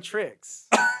 I throw tricks.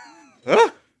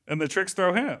 And the tricks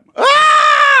throw him. We'll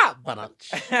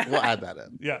add that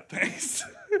in. Yeah, thanks.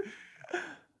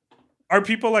 Are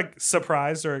people like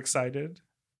surprised or excited?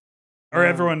 Or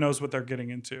everyone knows what they're getting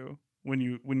into when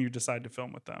you decide to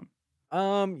film with them?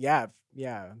 Yeah.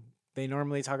 They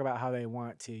normally talk about how they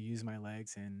want to use my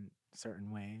legs in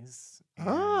certain ways. And,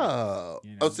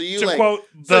 you know. So you to like quote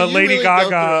so the you Lady really go Gaga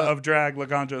through of drag,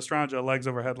 Laganja Estranja, legs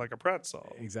overhead like a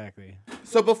pretzel. Exactly.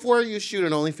 So before you shoot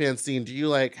an OnlyFans scene, do you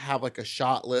like have like a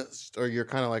shot list, or you're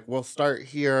kind of like, we'll start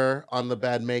here on the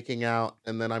bed making out,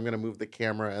 and then I'm gonna move the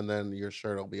camera, and then your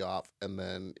shirt will be off, and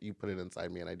then you put it inside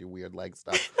me, and I do weird leg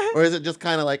stuff, or is it just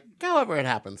kind of like however it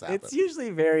happens? It's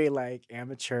usually very like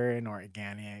amateur and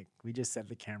organic. We just set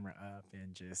the camera up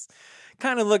and just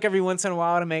kind of look every once in a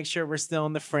while to make sure we're still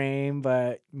in the frame,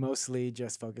 but mostly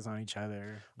just focus on each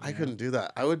other. I couldn't do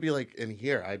that. I would be like in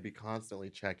here. I'd be constantly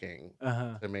checking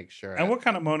to make sure. And what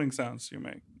kind of moaning sounds do you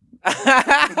make?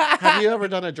 Have you ever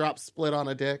done a drop split on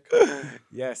a dick?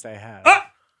 Yes, I have.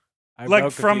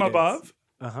 Like from above?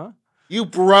 Uh-huh. You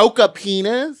broke a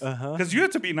penis? Uh-huh. Because you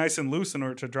have to be nice and loose in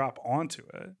order to drop onto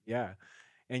it. Yeah.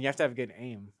 And you have to have good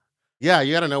aim. Yeah,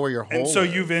 you got to know where your hole And so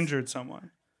is. you've injured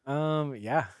someone.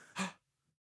 Yeah.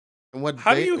 And what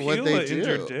How they, do you what heal they an do?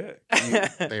 injured dick?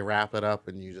 They wrap it up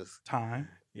and you just time.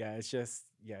 Yeah, it's just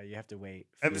you have to wait.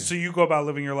 And so you go about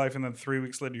living your life, and then 3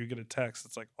 weeks later you get a text.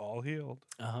 It's like all healed.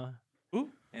 Ooh.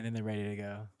 And then they're ready to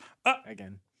go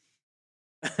again.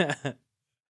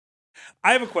 I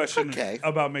have a question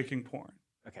about making porn.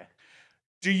 Okay.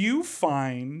 Do you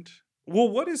find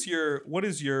what is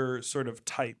your sort of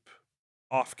type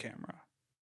off camera?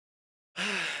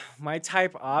 My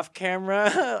type off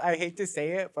camera, I hate to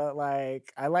say it, but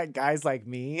like I like guys like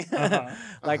me.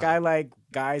 I like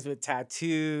guys with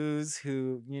tattoos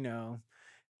who, you know,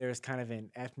 there's kind of an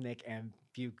ethnic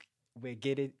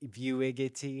ambiguity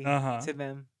to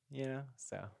them, you know.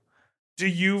 So do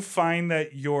you find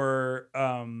that your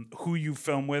who you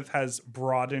film with has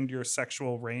broadened your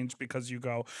sexual range because you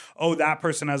go, oh, that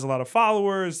person has a lot of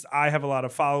followers, I have a lot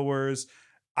of followers,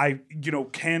 I,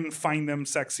 can find them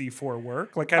sexy for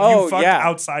work? Like, have you fucked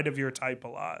outside of your type a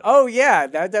lot? Oh, yeah.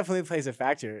 That definitely plays a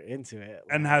factor into it.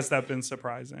 And has that been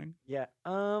surprising? Yeah.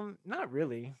 Not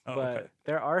really. Oh, but okay.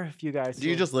 there are a few guys. Do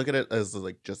you just look at it as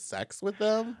like just sex with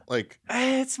them? Like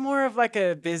it's more of like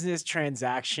a business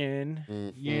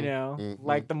transaction, you know?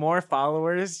 Like the more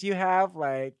followers you have,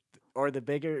 like, or the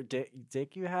bigger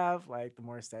dick you have, like the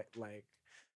more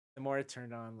the more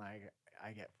turned on, like,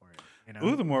 I get for it. You know?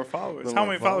 Ooh, the more followers. How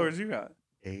many followers you got?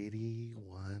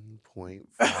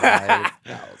 81.5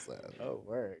 thousand. Oh,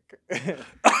 work.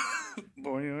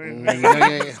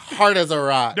 Hard as a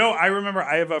rock. No, I remember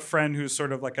I have a friend who's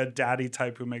sort of like a daddy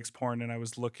type who makes porn, and I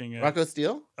was looking at Rocco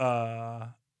Steele?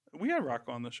 We had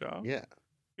Rocco on the show. Yeah.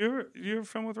 You ever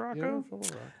film with Rocco? You ever film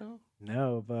with Rocco?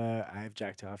 No, but I've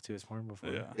jacked off to his porn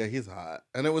before. Yeah, he's hot.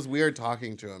 And it was weird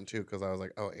talking to him, too, because I was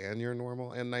like, oh, and you're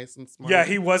normal and nice and smart? Yeah,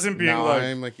 he wasn't being now like...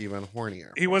 I'm, like, even hornier.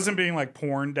 He wasn't being, like,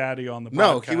 porn daddy on the podcast.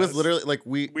 No, he was literally, like,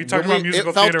 we talked about musical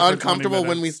it felt theater for uncomfortable 20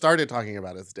 when we minutes. started talking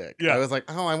about his dick. Yeah. I was like,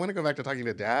 oh, I want to go back to talking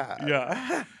to Dad.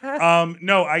 Yeah.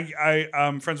 No,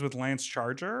 I'm friends with Lance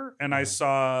Charger, and I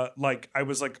saw, like, I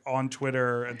was, like, on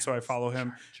Twitter, and so I follow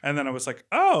him, and then I was like,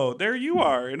 oh, there you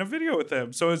are in a video with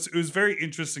him. So it was very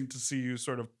interesting to see you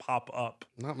sort of pop up.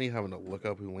 Not me having to look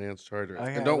up who Lance Charter is. Oh,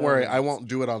 yeah, And don't I worry, love I Lance. won't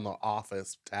do it on the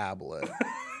office tablet.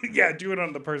 Yeah, do it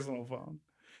on the personal phone.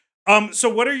 So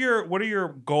what are your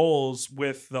goals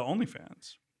with the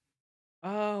OnlyFans?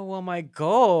 Oh, well, my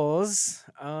goals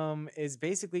is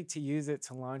basically to use it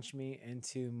to launch me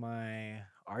into my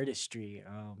artistry.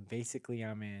 Basically,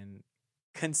 not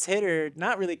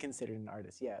really considered an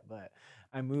artist yet, but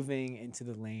I'm moving into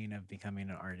the lane of becoming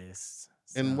an artist.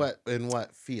 In So,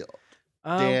 what field?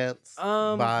 Dance,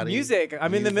 body, music.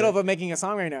 I'm in the middle of making a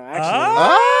song right now,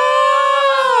 actually.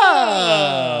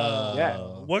 Oh! Yeah.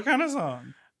 What kind of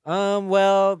song?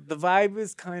 Well, the vibe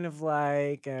is kind of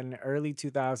like an early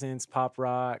 2000s pop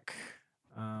rock.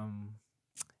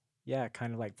 Yeah,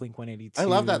 kind of like Blink 182. I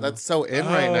love that. That's so in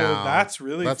right now. That's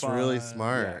really That's really fun.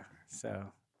 smart. Yeah. So,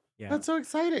 yeah. That's so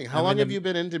exciting. How I'm long in have the- you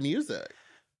been into music?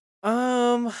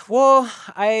 Well,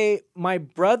 my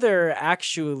brother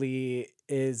actually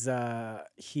is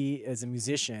he is a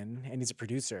musician and he's a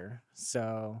producer.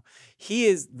 So he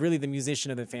is really the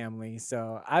musician of the family.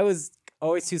 So I was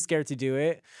always too scared to do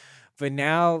it. But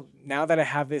now that I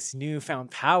have this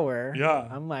newfound power, Yeah.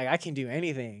 I'm like, I can do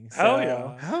anything. Hell So,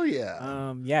 yeah. Hell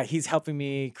yeah. yeah, he's helping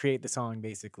me create the song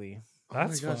basically.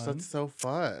 That's oh my gosh, fun. that's so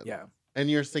fun. Yeah. And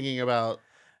you're singing about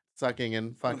sucking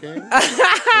and fucking?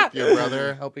 With your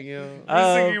brother helping you? I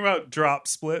was thinking about drop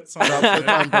splits. On Drop it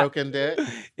on broken dick?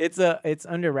 It's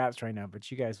under wraps right now, but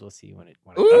you guys will see when it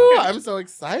Ooh, I'm so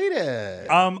excited.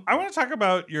 I want to talk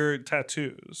about your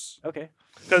tattoos Okay.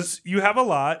 because you have a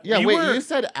lot. Yeah, you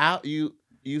said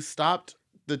you stopped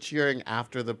the cheering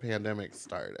after the pandemic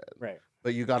started. Right.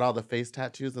 But you got all the face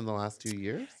tattoos in the last 2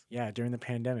 years? Yeah, during the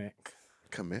pandemic.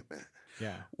 Commitment.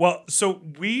 Yeah. Well, so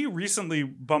we recently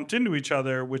bumped into each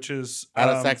other, which is At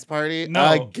a sex party?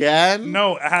 no. Again?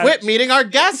 No, Quit meeting our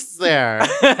guests there.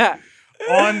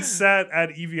 on set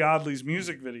at Evie Oddly's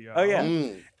music video. Oh, yeah.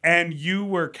 Mm. And you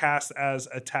were cast as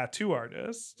a tattoo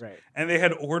artist. Right. And they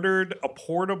had ordered a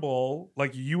portable,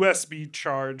 like USB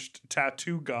charged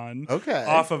tattoo gun Okay.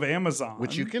 off of Amazon.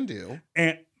 Which you can do.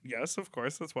 And yes, of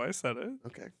course, that's why I said it.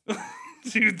 Okay.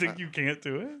 Do you think you can't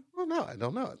do it? Well, no, I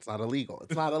don't know. It's not illegal.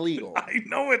 It's not illegal. I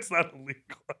know it's not illegal.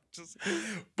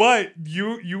 But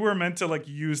you were meant to like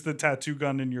use the tattoo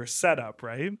gun in your setup,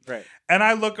 right? Right. And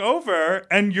I look over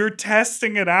and you're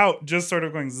testing it out, just sort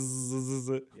of going zzz.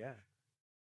 Yeah.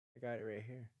 I got it right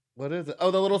here. What is it? Oh,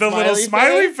 the little Smiley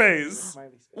face.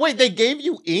 Smiley face. Wait, they gave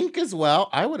you ink as well?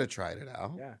 I would have tried it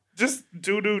out. Yeah. Just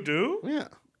do. Yeah.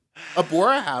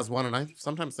 Abora has one, and I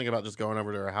sometimes think about just going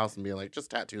over to her house and being like,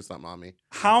 just tattoo something on me.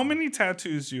 How many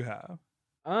tattoos do you have?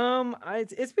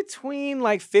 It's between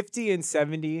like 50 and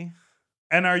 70.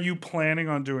 And are you planning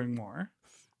on doing more?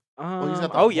 Well, he's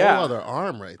got the oh whole yeah, other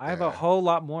arm right there. I have a whole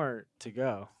lot more to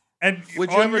go. And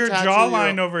Would you on ever your tattoo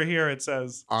jawline your- over here, it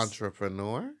says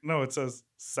entrepreneur. no, it says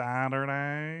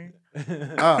Saturday.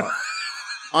 Oh,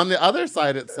 on the other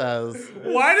side it says.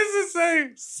 Why does it say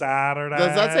Saturday?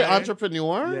 Does that say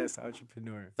entrepreneur? Yes,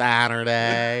 entrepreneur.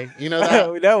 Saturday. You know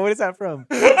that? No, what is that from?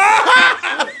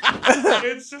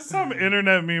 It's just some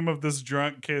internet meme of this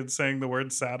drunk kid saying the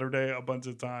word Saturday a bunch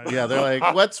of times. Yeah, they're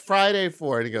like, "What's Friday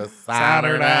for?" And he goes,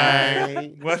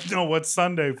 "Saturday." What's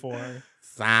Sunday for?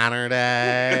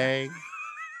 Saturday.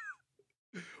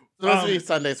 Supposed to be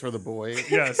Sundays for the boys.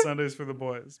 Yeah, Sundays for the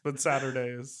boys, but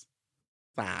Saturdays.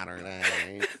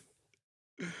 Saturday.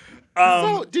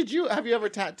 Um, So, have you ever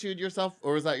tattooed yourself,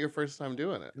 or was that your first time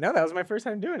doing it? No, that was my first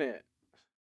time doing it.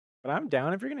 But I'm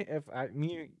down if you're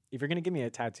gonna give me a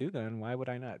tattoo gun, why would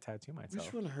I not tattoo myself?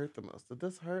 Which one hurt the most? Did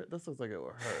this hurt? This looks like it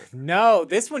will hurt. No,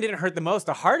 this one didn't hurt the most.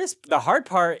 The hard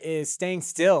part is staying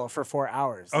still for 4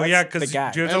 hours. oh That's yeah, the because you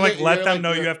gag. have to And like then let you're, them like,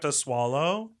 know you the- have to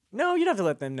swallow. No, you don't have to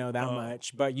let them know that Oh.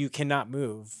 much, but you cannot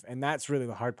move, and that's really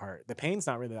the hard part. The pain's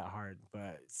not really that hard,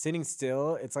 but sitting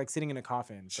still, it's like sitting in a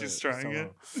coffin. She's for trying so it.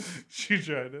 long. She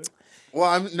tried it. Well,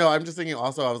 I'm just thinking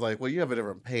also, I was like, well, you have a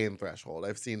different pain threshold.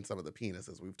 I've seen some of the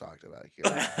penises we've talked about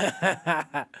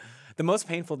here. The most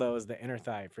painful though is the inner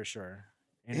thigh for sure.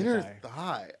 Inner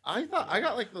thigh. I thought I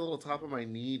got like the little top of my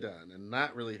knee done, and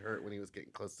that really hurt when he was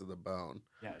getting close to the bone.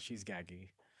 Yeah, she's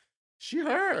gaggy. She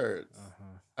hurts.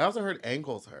 Uh-huh. I also heard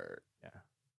ankles hurt. Yeah.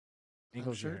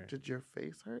 Ankles sure. hurt. Did your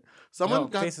face hurt? Someone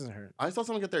got. face doesn't hurt. I saw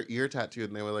someone get their ear tattooed,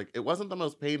 and they were like, it wasn't the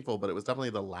most painful, but it was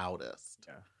definitely the loudest.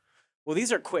 Yeah. Well,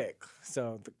 these are quick,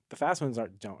 so the fast ones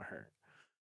don't hurt.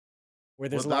 Where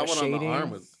there's Well, a lot that of one shading. on the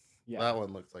arm was. Yeah. That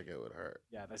one looks like it would hurt.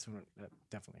 Yeah, this one that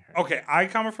definitely hurt. Okay, I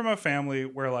come from a family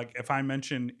where like if I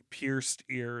mention pierced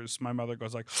ears, my mother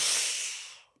goes like,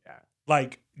 Yeah.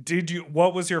 Like,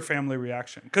 what was your family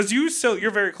reaction? Because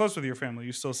you're very close with your family.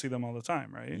 You still see them all the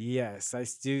time, right? Yes, I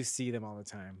do see them all the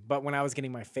time. But when I was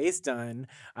getting my face done,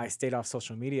 I stayed off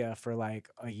social media for like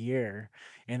a year,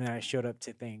 and then I showed up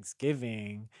to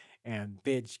Thanksgiving and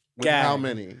bitch. With how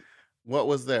many? What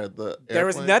was there? There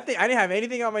was nothing. I didn't have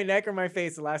anything on my neck or my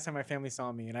face the last time my family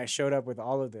saw me, and I showed up with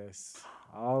all of this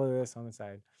on the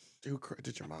side.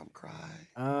 Did your mom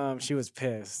cry? She was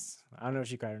pissed. I don't know if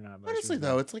she cried or not. But Honestly,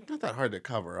 though, it's like not that hard to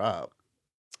cover up.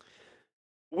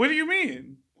 What do you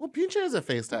mean? Well, Pinche has a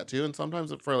face tattoo, and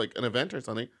sometimes for like an event or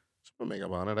something, she put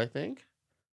makeup on it. I think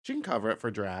she can cover it for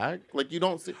drag. Like you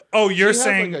don't see. Oh, you're she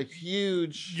saying has, like, a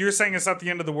huge. You're saying it's not the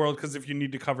end of the world because if you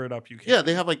need to cover it up, you can. Yeah,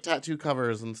 they have like tattoo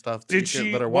covers and stuff. Did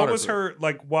she? That are what was waterproof. her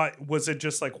like? What was it?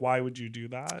 Just like why would you do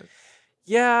that?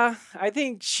 Yeah, I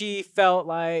think she felt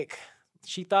like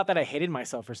she thought that I hated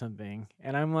myself or something,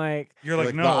 and I'm like, You're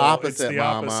like no, the opposite, it's the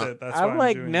mama. opposite. That's I'm why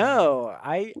like, doing no,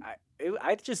 I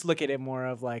just look at it more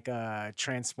of like a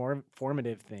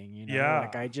transformative thing, you know? Yeah.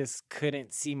 Like I just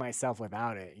couldn't see myself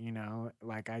without it, you know?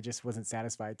 Like I just wasn't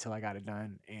satisfied till I got it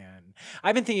done. And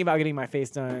I've been thinking about getting my face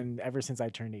done ever since I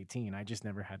turned 18. I just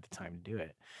never had the time to do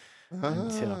it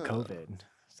until COVID.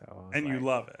 So I was And you like,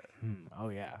 love it. oh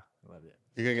yeah, I love it.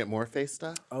 You're gonna get more face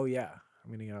stuff. Oh yeah,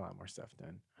 I'm gonna get a lot more stuff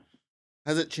done.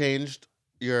 Has it changed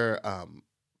your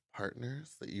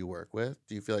partners that you work with?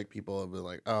 Do you feel like people have been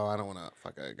like, oh, I don't want to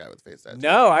fuck a guy with face tattoos?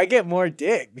 No, I get more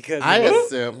dick because I of it.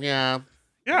 assume, yeah.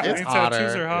 Yeah, It's I mean, hotter,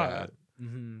 tattoos are hot. yeah.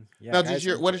 Yeah, Now, guys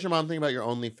what are- does your mom think about your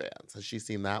OnlyFans? Has she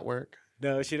seen that work?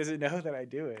 No, she doesn't know that I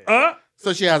do it.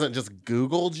 So she hasn't just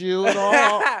Googled you at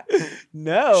all?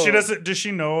 No, She doesn't. Does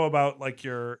she know about like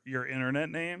your internet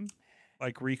name,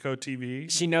 like Rico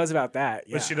TV? She knows about that,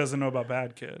 yeah. But she doesn't know about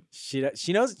Bad Kid. She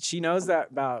knows that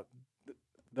about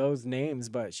those names,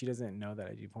 but she doesn't know that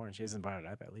I do porn. She hasn't brought it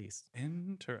up at least.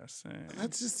 Interesting.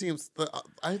 That just seems.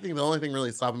 I think the only thing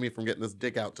really stopping me from getting this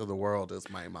dick out to the world is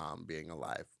my mom being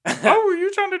alive. Oh, were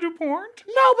you trying to do porn?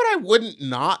 No, but I wouldn't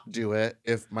not do it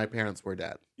if my parents were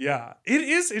dead. Yeah, it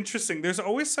is interesting. There's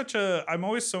always such a. I'm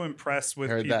always so impressed with.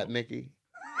 Heard people. that, Nikki?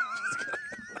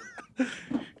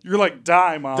 You're like,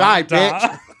 die, mom. Die,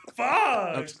 bitch.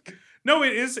 Fuck. No,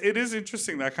 it is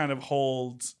interesting that kind of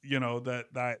holds, you know,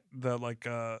 that like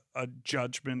a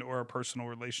judgment or a personal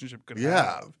relationship could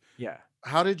have. Yeah.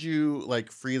 How did you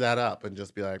like free that up and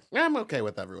just be like, I'm okay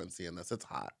with everyone seeing this. It's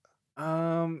hot.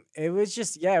 It was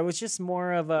just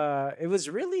more of it was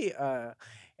really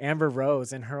Amber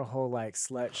Rose and her whole like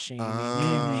slut shaming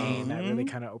campaign that really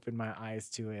kind of opened my eyes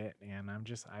to it, and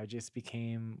I just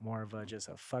became more of a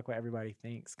fuck what everybody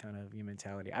thinks kind of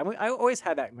mentality. I always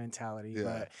had that mentality,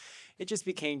 but it just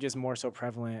became just more so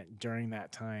prevalent during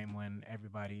that time when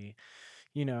everybody,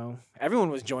 you know, everyone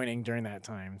was joining during that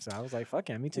time. So I was like, fuck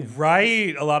yeah, me too.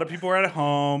 Right. A lot of people were at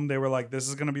home. They were like, this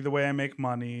is going to be the way I make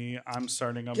money. I'm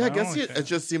starting up. Yeah, I my guess own it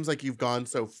just seems like you've gone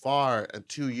so far in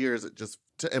 2 years. It just,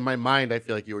 in my mind, I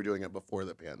feel like you were doing it before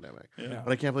the pandemic. Yeah.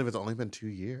 But I can't believe it's only been 2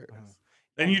 years.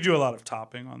 And you do a lot of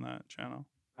topping on that channel.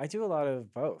 I do a lot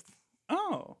of both.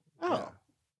 Oh.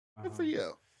 Good for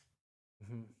you.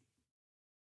 Mm-hmm.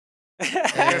 I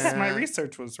guess my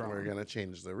research was wrong. We're going to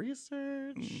change the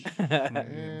research.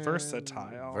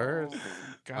 Versatile.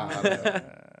 Got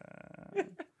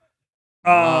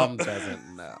Mom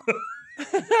doesn't know.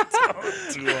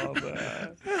 Don't do all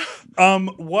that.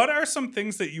 What are some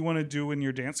things that you want to do in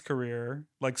your dance career?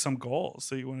 Like some goals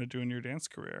that you want to do in your dance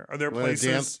career? Are there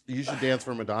places? You should dance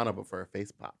for Madonna before her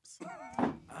face pops.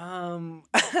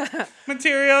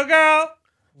 Material girl.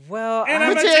 Well, in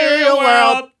a material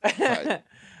world.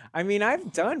 I mean,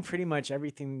 I've done pretty much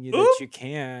everything that you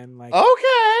can, like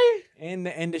in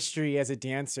the industry as a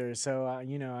dancer. So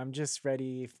you know, I'm just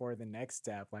ready for the next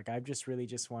step. Like I've just really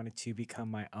just wanted to become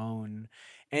my own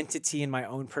entity and my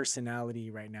own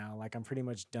personality right now. Like I'm pretty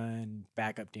much done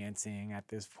backup dancing at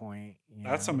this point.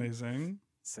 That's amazing.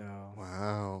 So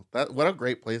wow, what a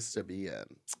great place to be in.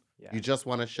 Yeah. You just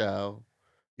won a show.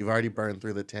 You've already burned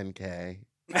through the 10K.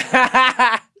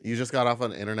 You just got off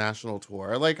an international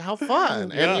tour. Like, how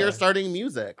fun. Yeah. And you're starting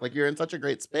music. Like, you're in such a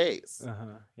great space.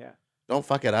 Yeah. Don't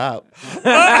fuck it up.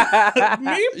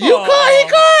 Meatball. You could. He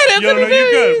could. It's Yo, no, very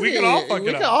you could. We easy. could all fuck We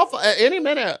it could up. all at any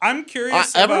minute. I'm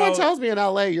curious. Everyone about, tells me in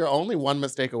LA you're only one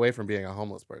mistake away from being a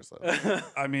homeless person,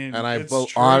 I mean, and I it's true.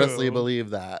 honestly believe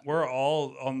that. We're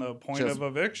all on the point Just- of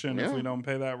eviction if yeah. we don't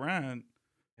pay that rent.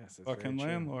 Yes, it's Fucking very true.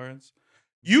 landlords.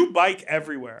 You bike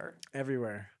everywhere,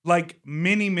 Everywhere. like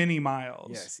many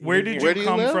miles. Yes, Where even did here. Where do you you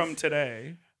come live? from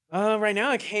today? Right now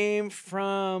I came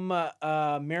from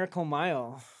Miracle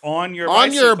Mile. On your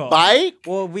On your bicycle. bike?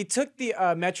 Well, we took the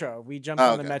metro. We jumped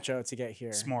Oh, on the okay. metro to get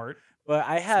here. Smart. But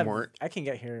Smart. I can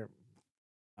get here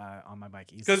on my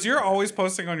bike easily. Because you're always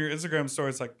posting on your Instagram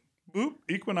stories like, boop,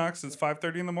 Equinox, it's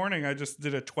 5:30 in the morning. I just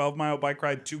did a 12-mile bike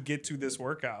ride to get to this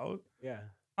workout. Yeah.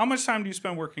 How much time do you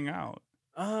spend working out?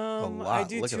 I lot.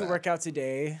 do Look at 2 that. workouts a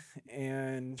day,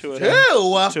 and Two a Two.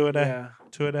 day. Two a day. yeah,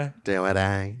 Two a day. Do it,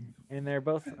 I. and they're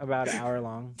both about an hour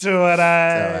long. Two a Do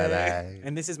day. it, I.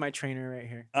 And this is my trainer right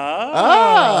here.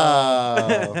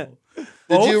 Oh. Did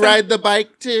Both you an- ride the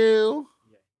bike too?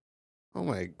 Oh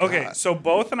my god. Okay, so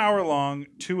both an hour long,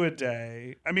 2 a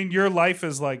day. I mean, your life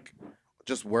is like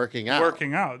just working out.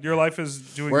 working out. Your life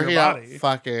is doing Working your out, body.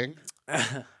 fucking,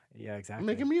 Yeah, exactly.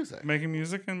 making music. Making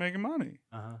music and making money.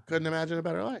 Couldn't imagine a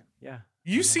better life. Yeah.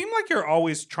 You seem like you're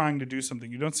always trying to do something.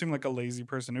 You don't seem like a lazy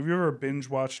person. Have you ever binge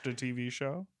watched a TV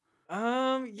show?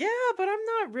 Yeah, but I'm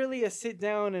not really a sit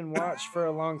down and watch for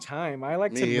a long time. I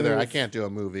like to Me either. I move. can't do a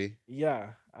movie.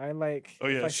 Yeah, I like. Oh,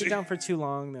 yeah, if I sit down for too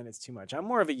long, then it's too much. I'm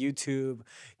more of a YouTube.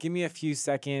 Give me a few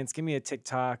seconds, give me a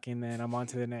TikTok, and then I'm on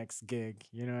to the next gig.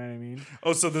 You know what I mean?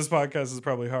 Oh, so this podcast is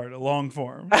probably hard. A long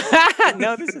form.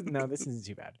 no, this isn't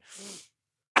too bad.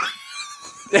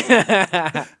 All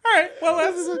right. Well,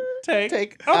 let's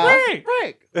take a break.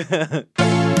 Break.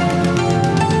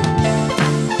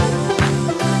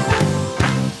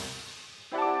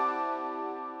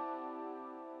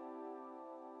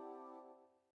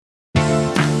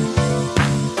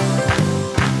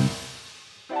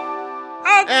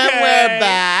 Okay. And we're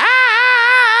back.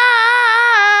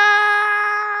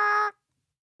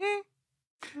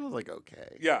 I was like,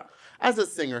 okay. Yeah. As a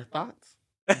singer, thoughts?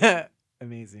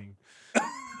 Amazing.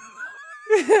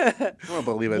 I don't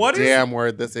believe a What is- damn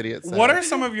word this idiot said. What are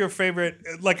some of your favorite?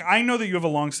 Like, I know that you have a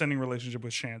long-standing relationship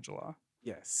with Shangela.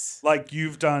 Yes. Like,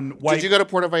 you've done white. Did you go to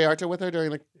Puerto Vallarta with her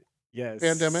during the Yes.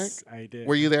 pandemic? I did.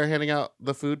 Were you there handing out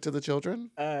the food to the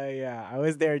children? Yeah, I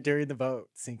was there during the boat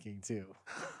sinking too.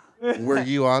 Were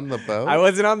you on the boat? I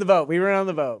wasn't on the boat. We were on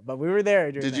the boat, but we were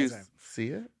there during Did that you time. see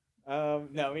it?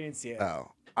 No, we didn't see it.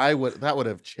 Oh, I would. That would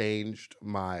have changed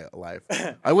my life.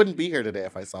 I wouldn't be here today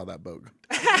if I saw that boat.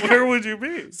 Where would you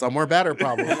be? Somewhere better,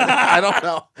 probably. I don't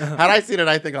know. Had I seen it,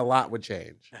 I think a lot would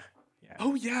change.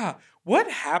 Oh yeah. What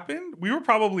happened? We were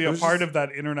probably a was part just- of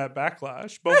that internet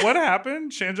backlash. But what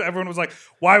happened? Shangela, everyone was like,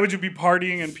 "Why would you be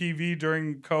partying in PV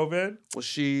during COVID Well,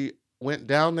 she went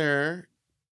down there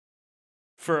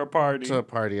for a party?" to a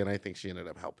party, and I think she ended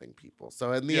up helping people.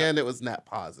 So in the Yeah. end, it was net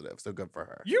positive. So good for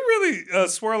her. You really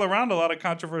swirl around a lot of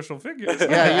controversial figures.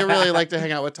 Yeah, you really like to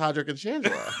hang out with Todrick and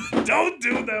Shangela. Don't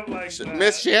do them like that.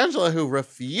 Miss Shangela, who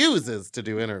refuses to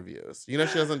do interviews. You know,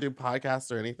 she doesn't do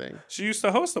podcasts or anything. She used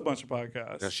to host a bunch of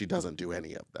podcasts. No, she doesn't do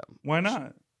any of them. Why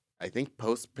not? I think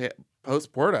post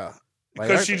Porta.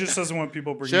 Because she just doesn't want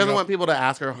people bringing She doesn't up want people to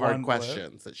ask her hard one blip.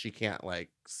 questions that she can't like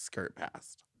skirt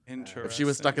past. Interesting. If she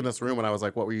was stuck in this room and I was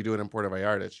like, "What were you doing in Puerto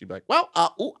Vallarta?" She'd be like, "Well,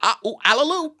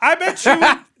 hallelujah." I bet she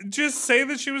would just say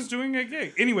that she was doing a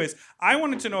gig. Anyways, I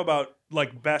wanted to know about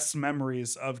like best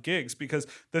memories of gigs because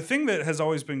the thing that has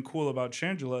always been cool about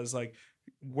Shangela is like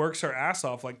works her ass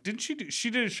off. Like, didn't she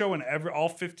did a show in all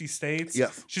 50 states?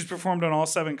 Yes. She's performed on all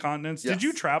 7 continents. Did Yes.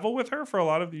 you travel with her for a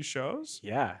lot of these shows?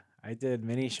 Yeah, I did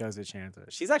many shows with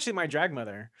Shangela. She's actually my drag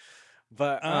mother.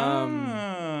 But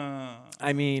Ah.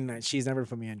 I mean, she's never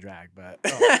put me in drag, but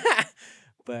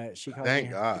but she calls Thank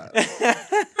me. God.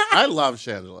 I love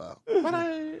Shangela, but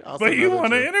I also But you know that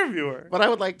want to she- interview her. But I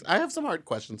would like. I have some hard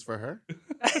questions for her.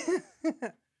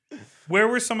 Where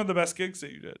were some of the best gigs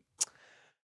that you did?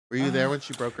 Were you there when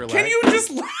she broke her leg? Can you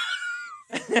just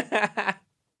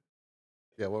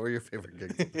Yeah. What were your favorite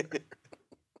gigs?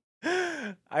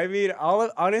 I mean,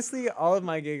 honestly, all of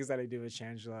my gigs that I do with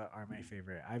Shangela are my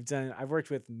favorite. I've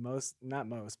worked with not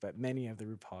most, but many of the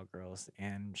RuPaul girls,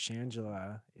 and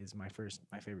Shangela is my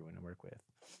favorite one to work with.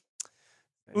 It's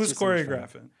Who's just so much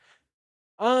fun.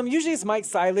 choreographing? Usually it's Mike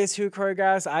Silas who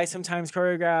choreographs. I sometimes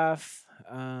choreograph.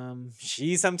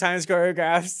 She sometimes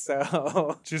choreographs,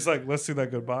 so She's like, let's do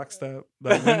that good box step,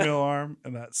 that windmill arm,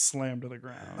 and that slam to the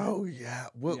ground. Oh yeah.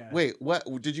 Yeah. Wait, what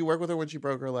did you work with her when she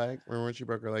broke her leg? Remember when she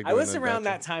broke her leg? I doing was the around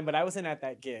that induction? time, but I wasn't at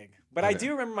that gig. But I Okay.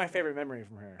 do remember my favorite memory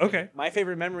from her. Okay. My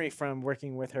favorite memory from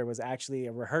working with her was actually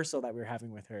a rehearsal that we were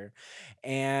having with her,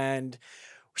 and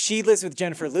she lives with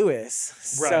Jennifer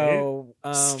Lewis. Right. So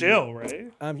Still,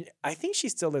 right? I think she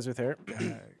still lives with her.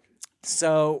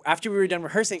 So after we were done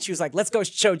rehearsing, she was like, let's go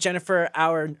show Jennifer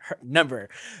her number.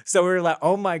 So we were like,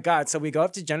 oh my God. So we go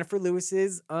up to Jennifer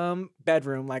Lewis's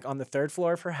bedroom, like on the 3rd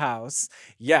floor of her house.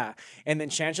 Yeah. And then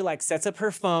Shangela like sets up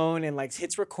her phone and like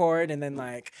hits record. And then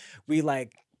like we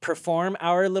like perform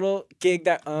our little gig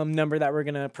that number that we're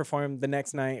gonna perform the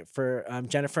next night for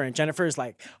Jennifer. And Jennifer's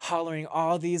like hollering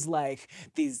all these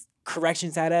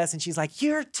corrections at us, and she's like,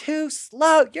 you're too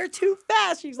slow, you're too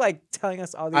fast. She's like telling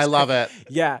us all these. I love it.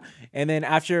 Yeah. And then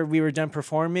after we were done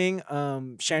performing,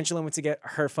 Shangela went to get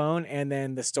her phone, and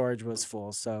then the storage was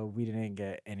full, so we didn't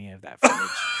get any of that footage.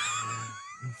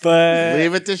 But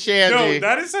Leave it to Shandy. No,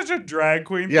 that is such a drag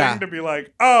queen Yeah. thing to be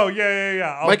like, oh,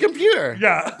 yeah. My computer.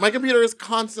 Yeah. My computer is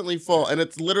constantly full, and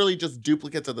it's literally just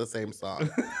duplicates of the same song.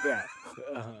 yeah.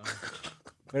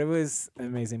 But it was an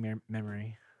amazing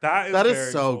memory. That is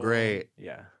very so cool. great.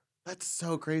 Yeah. That's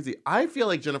so crazy. I feel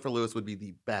like Jennifer Lewis would be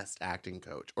the best acting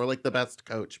coach, or like the best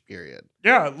coach, period.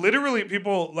 Yeah, literally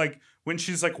people like when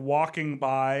she's like walking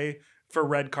by for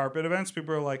red carpet events,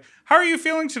 people are like, how are you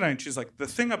feeling tonight? And she's like, the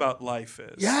thing about life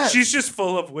is. Yes. She's just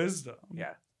full of wisdom.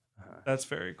 Yeah. That's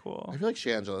very cool. I feel like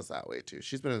Shangela's that way too.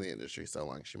 She's been in the industry so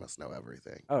long, she must know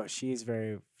everything. Oh, she is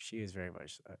very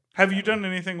much. Have you done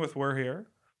anything with We're Here?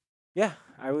 Yeah,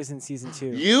 I was in season 2.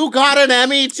 You got an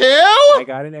Emmy too? I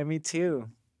got an Emmy too.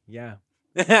 Yeah.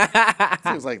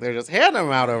 Seems like they're just handing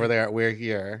them out over there at We're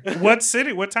Here. What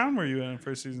city, what town were you in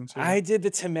for season 2? I did the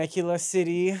Temecula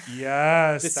city.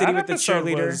 Yes. The city with the episode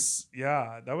cheerleader.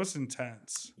 Yeah, that was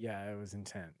intense. Yeah, it was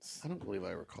intense. I don't believe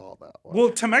I recall that one.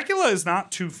 Well, Temecula is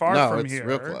not too far No, from it's here.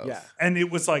 real close. Yeah. And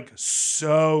it was like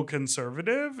so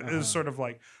conservative. It was sort of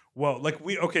like, whoa, like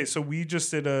so we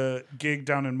just did a gig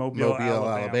down in Mobile,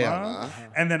 Alabama.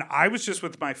 And then I was just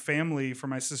with my family for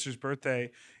my sister's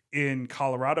birthday in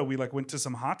Colorado. We like went to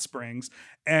some hot springs,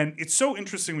 and it's so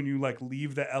interesting when you like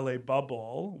leave the LA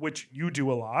bubble, which you do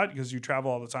a lot because you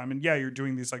travel all the time. And yeah, you're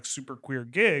doing these like super queer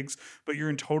gigs, but you're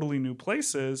in totally new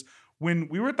places. When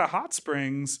we were at the hot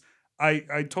springs,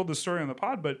 I told the story on the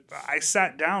pod, but I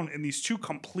sat down and these two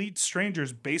complete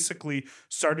strangers basically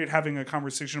started having a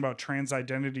conversation about trans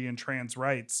identity and trans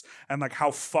rights and like how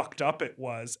fucked up it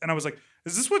was. And I was like,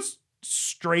 is this what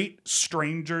straight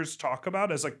strangers talk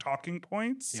about as like talking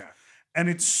points? Yeah. And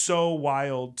it's so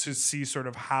wild to see sort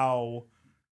of how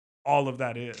all of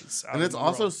that is. out And in it's the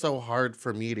also world. so hard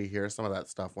for me to hear some of that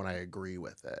stuff when I agree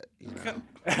with it. You know?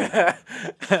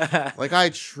 Like,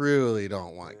 I truly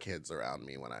don't want kids around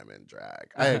me when I'm in drag.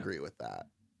 I agree with that.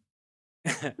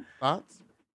 Thoughts?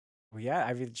 Well, yeah,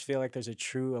 I just feel like there's a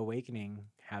true awakening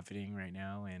happening right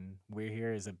now, and We're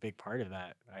Here is a big part of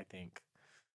that, I think.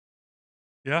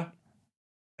 Yeah.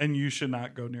 And you should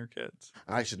not go near kids.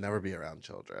 I should never be around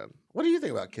children. What do you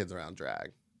think about kids around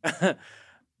drag?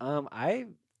 I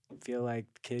feel like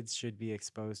kids should be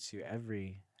exposed to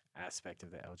every aspect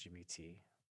of the LGBT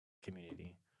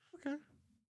community. Okay.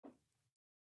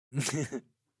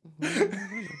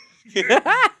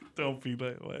 Don't be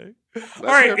that way. That's All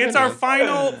right, your it's our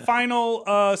opinion.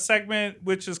 final segment,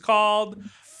 which is called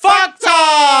Fuck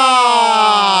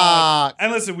Talk!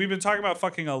 And listen, we've been talking about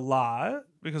fucking a lot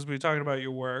because we've been talking about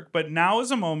your work, but now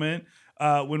is a moment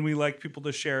when we like people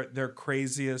to share their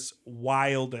craziest,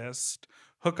 wildest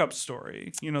hookup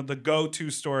story. You know, the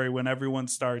go-to story when everyone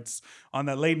starts on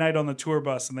that late night on the tour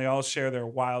bus and they all share their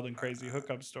wild and crazy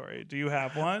hookup story. Do you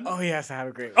have one? Oh, yes, I have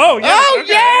a great one. Oh, yes. Oh,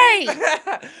 okay.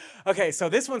 yay! Okay, so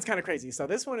this one's kind of crazy. So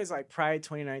this one is like Pride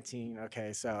 2019.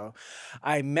 Okay, so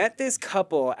I met this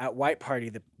couple at White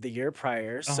Party the year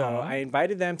prior. So I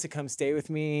invited them to come stay with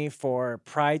me for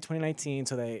Pride 2019.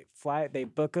 So they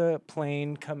book a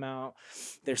plane, come out.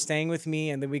 They're staying with me,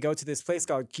 and then we go to this place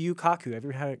called Gyukaku. Have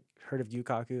you ever heard of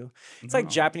Gyukaku? It's like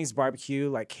Japanese barbecue,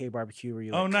 like K-barbecue, where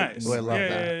you like cook nice. Oh, I love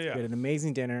that. Yeah. We had an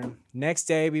amazing dinner. Next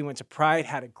day, we went to Pride,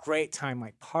 had a great time,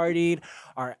 like partied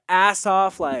our ass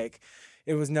off, like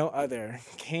it was no other.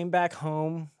 Came back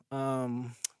home,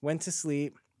 went to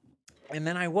sleep, and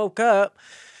then I woke up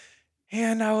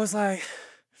and I was like,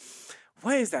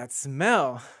 what is that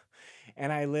smell?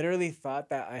 And I literally thought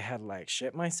that I had like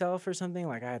shit myself or something.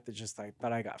 Like I had to just like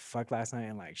thought I got fucked last night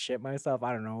and like shit myself.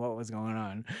 I don't know what was going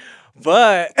on.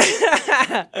 But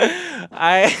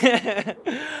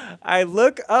I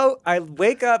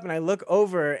wake up and I look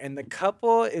over and the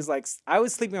couple is like, I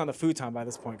was sleeping on the futon by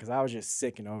this point because I was just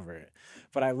sick and over it.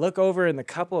 But I look over and the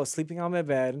couple is sleeping on my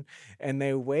bed and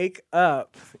they wake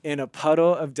up in a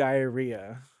puddle of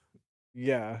diarrhea.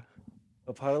 Yeah.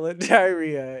 A puddle of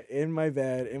diarrhea in my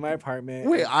bed, in my apartment.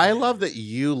 Wait, I love that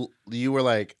you were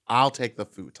like, I'll take the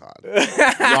futon.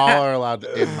 Y'all are allowed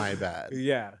to in my bed.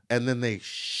 Yeah. And then they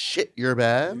shit your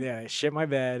bed? Yeah, I shit my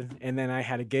bed. And then I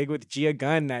had a gig with Gia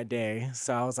Gunn that day.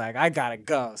 So I was like, I gotta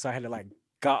go. So I had to like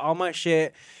got all my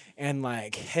shit and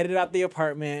like headed out the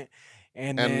apartment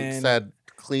and then said,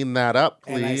 clean that up,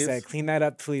 please. And I said, clean that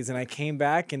up, please. And I came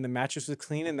back and the mattress was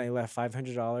clean and they left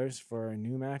 $500 for a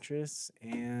new mattress.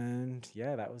 And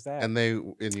yeah, that was that. And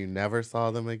you never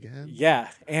saw them again? Yeah.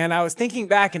 And I was thinking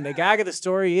back and the gag of the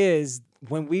story is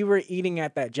when we were eating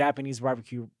at that Japanese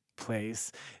barbecue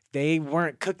place, they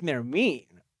weren't cooking their meat,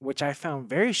 which I found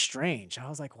very strange. I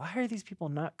was like, why are these people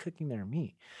not cooking their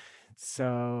meat?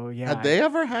 So, yeah. Had they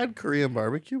ever had Korean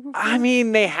barbecue before? I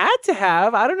mean, they had to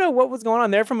have. I don't know what was going on.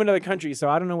 They're from another country, so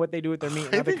I don't know what they do with their meat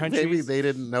in other countries. Maybe they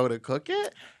didn't know to cook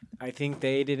it? I think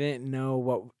they didn't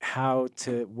know how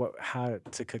to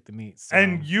cook the meat. So.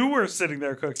 And you were sitting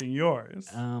there cooking yours.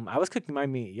 I was cooking my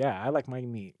meat. Yeah, I like my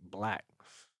meat black.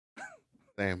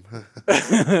 Same.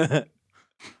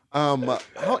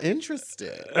 How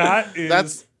interesting.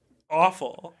 That's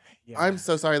awful. Yeah. I'm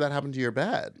so sorry that happened to your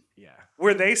bed. Yeah.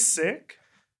 Were they sick?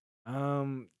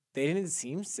 They didn't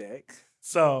seem sick.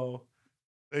 So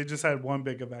they just had one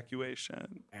big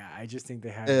evacuation. Yeah, I just think they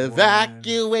had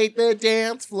evacuate the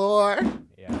dance floor.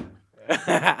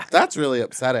 Yeah. That's really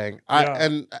upsetting.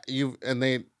 Yeah.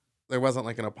 There wasn't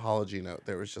like an apology note.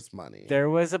 There was just money. There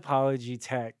was apology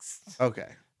text. Okay.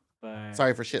 But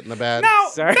sorry for shitting the bed. Now,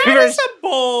 Sorry that is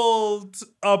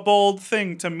a bold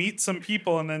thing to meet some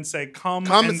people and then say, come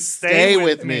and stay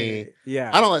with me. Yeah.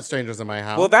 I don't let strangers in my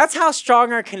house. Well, that's how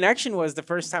strong our connection was the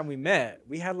first time we met.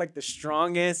 We had like the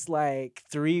strongest like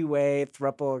three-way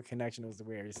throuple connection. It was the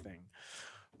weirdest thing.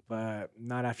 But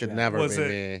not after Could that. never Was be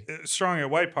it me. strong at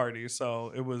white party,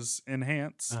 so it was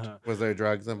enhanced. Uh-huh. Was there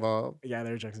drugs involved? Yeah,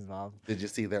 there were drugs involved. Did you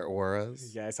see their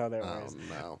auras? Yeah, I saw their auras.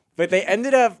 Oh, no. But they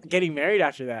ended up getting married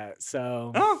after that.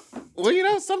 So Oh,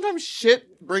 Well, sometimes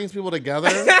shit brings people together.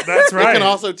 that's right. It can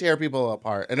also tear people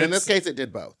apart. And in this case, it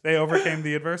did both. They overcame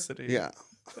the adversity. Yeah.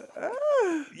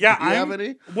 Yeah, Do you have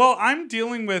any? Well, I'm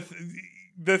dealing with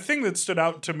the thing that stood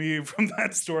out to me from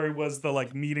that story was the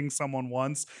like meeting someone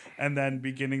once and then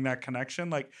beginning that connection.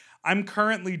 Like I'm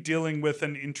currently dealing with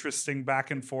an interesting back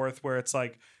and forth where it's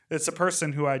like it's a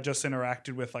person who I just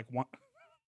interacted with like once.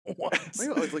 Why do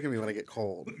you always look at me when I get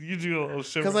cold? You do a little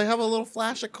shiver. Because I have a little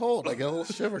flash of cold. I get a little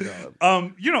shiver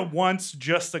going. Once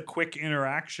just a quick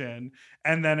interaction,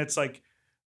 and then it's like,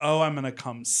 oh, I'm gonna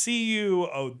come see you.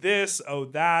 Oh, this. Oh,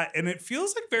 that. And it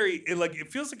feels like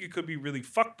it feels like it could be really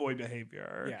fuckboy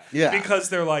behavior. yeah. Yeah. Because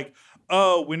they're like,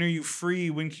 oh, when are you free?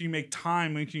 When can you make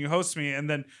time? When can you host me? And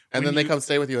then They come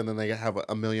stay with you, and then they have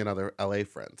a million other LA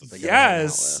friends. That they get to hang out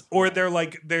yes, with. or they're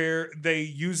like they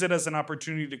use it as an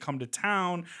opportunity to come to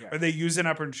town, or they use an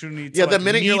opportunity to the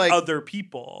minute meet you're like, other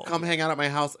people. Come hang out at my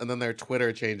house, and then their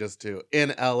Twitter changes to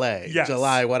in LA, Yes.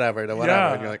 July, whatever, to whatever.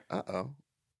 Yeah. And you're like, uh-oh,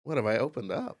 what have I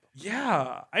opened up?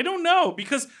 Yeah, I don't know,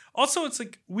 because also it's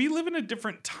like we live in a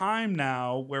different time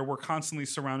now where we're constantly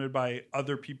surrounded by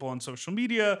other people on social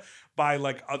media, by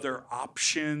like other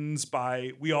options,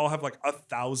 we all have like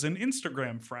 1,000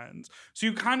 Instagram friends. So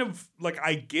you kind of like,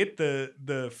 I get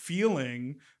the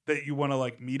feeling that you want to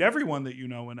like meet everyone that you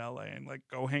know in LA and like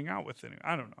go hang out with them.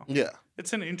 I don't know. Yeah.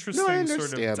 It's an interesting No, I sort of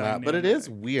understand that, dynamic. but it is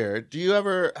weird.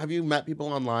 Have you met people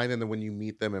online, and then when you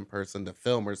meet them in person to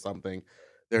film or something,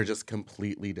 they're just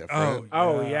completely different?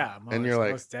 Oh yeah. And you're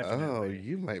like, most oh, definitely.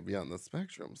 you might be on the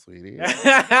spectrum, sweetie.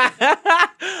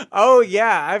 Oh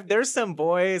yeah. There's some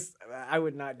boys I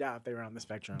would not doubt they were on the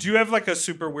spectrum. Do you have like a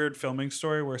super weird filming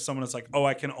story where someone is like, oh,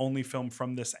 I can only film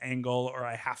from this angle, or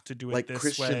I have to do it like this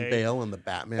Christian way? Bale in the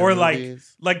Batman Or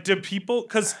movies? like do people,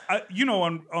 because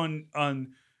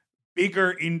on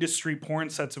bigger industry porn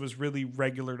sets, it was really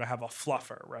regular to have a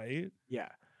fluffer, right? Yeah.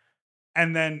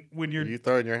 And then when Are you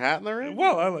throwing your hat in the ring?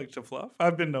 well, I like to fluff.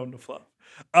 I've been known to fluff.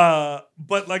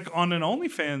 But like on an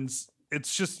OnlyFans,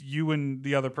 it's just you and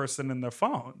the other person in their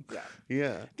phone.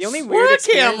 Yeah. The only Or weird a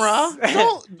experience-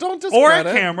 camera. Don't discredit. Or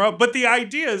a camera, but the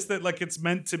idea is that like it's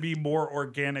meant to be more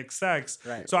organic sex.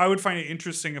 Right. So I would find it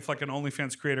interesting if like an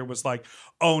OnlyFans creator was like,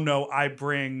 "Oh no, I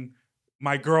bring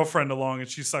my girlfriend along and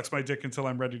she sucks my dick until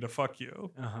I'm ready to fuck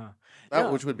you.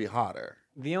 Which would be hotter.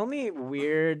 The only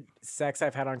weird sex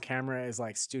I've had on camera is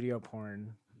like studio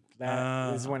porn.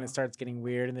 That is when it starts getting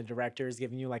weird and the director is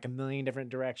giving you like a million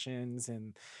different directions.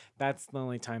 And that's the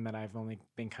only time that I've only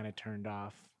been kind of turned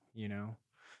off, you know?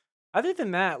 Other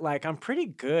than that, like I'm pretty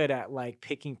good at like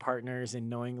picking partners and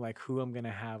knowing like who I'm going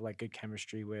to have like good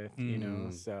chemistry with, you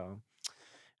know? So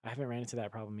I haven't ran into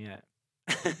that problem yet.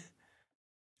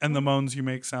 And the moans you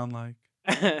make sound like?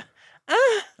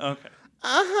 Okay.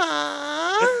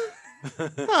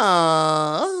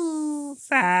 Oh,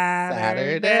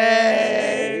 Saturday.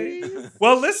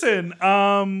 Well, listen.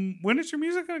 When is your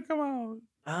music gonna come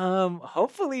out?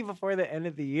 Hopefully before the end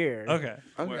of the year. Okay.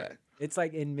 It's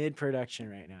like in mid-production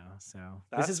right now, so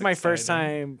That's this is my first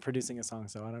exciting. time producing a song,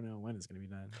 so I don't know when it's gonna be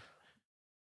done.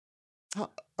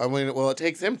 I mean, well, it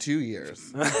takes him 2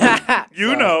 years.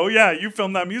 You know, yeah, you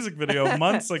filmed that music video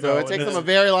months ago. So it takes him a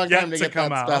very long time to get come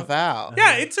that out. stuff out.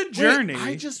 Yeah, it's a journey. Wait,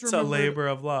 I just it's a remembered labor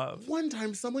of love. One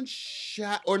time someone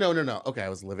shot, or no. Okay, I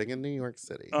was living in New York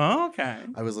City. Oh, okay.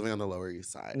 I was living on the Lower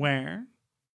East Side. Where?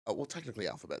 Well, technically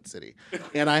Alphabet City.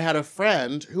 And I had a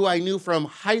friend who I knew from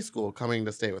high school coming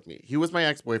to stay with me. He was my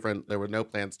ex-boyfriend. There were no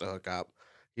plans to hook up.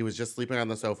 He was just sleeping on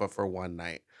the sofa for one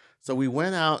night. So we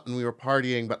went out and we were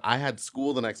partying, but I had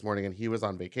school the next morning and he was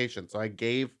on vacation. So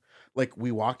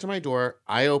we walked to my door.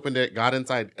 I opened it, got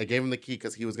inside. I gave him the key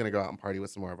because he was going to go out and party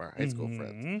with some more of our high school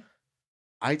friends.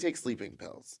 I take sleeping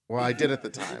pills. Well, I did at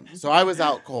the time. So I was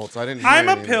out cold, so I didn't hear I'm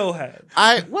a anything. pillhead.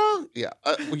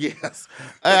 Yes.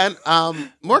 And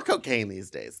more cocaine these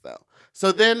days, though.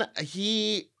 So then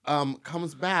he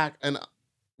comes back and,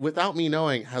 without me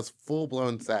knowing, has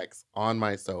full-blown sex on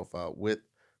my sofa with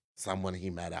someone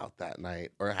he met out that night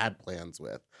or had plans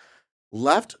with.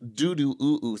 Left doo-doo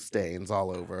ooh-ooh stains all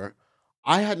over.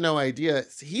 I had no idea.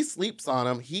 He sleeps on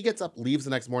him. He gets up, leaves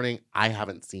the next morning. I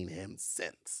haven't seen him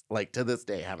since. Like, to this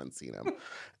day, haven't seen him.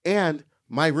 And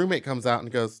my roommate comes out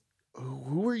and goes,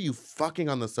 who were you fucking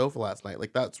on the sofa last night?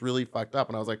 Like, that's really fucked up.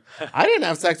 And I was like, I didn't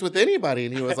have sex with anybody.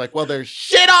 And he was like, well, there's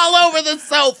shit all over the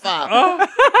sofa.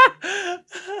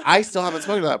 I still haven't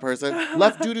spoken to that person.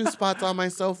 Left doo-doo spots on my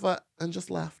sofa and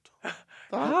just left.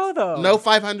 How though? No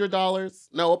 $500.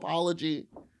 No apology.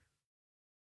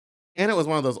 And it was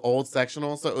one of those old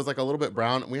sectionals, so it was like a little bit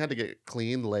brown. We had to get it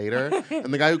cleaned later.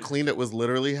 And the guy who cleaned it was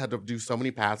literally had to do so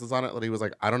many passes on it that he was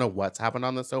like, I don't know what's happened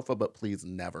on the sofa, but please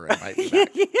never invite me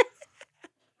back.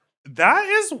 That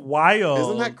is wild.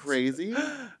 Isn't that crazy?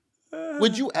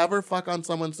 Would you ever fuck on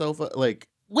someone's sofa, like,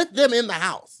 with them in the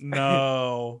house?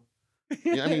 No.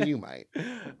 Yeah, I mean, you might.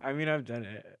 I mean, I've done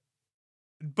it.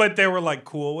 But they were like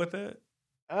cool with it?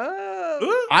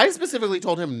 I specifically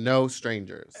told him no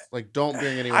strangers. Like, don't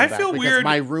bring anyone I back feel because weird.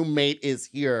 my roommate is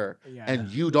here and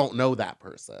you don't know that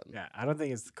person. Yeah, I don't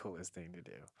think it's the coolest thing to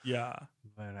do. Yeah.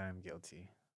 But I'm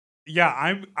guilty. Yeah,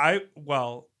 I'm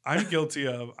guilty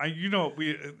of.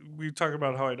 We talk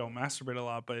about how I don't masturbate a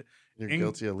lot, but You're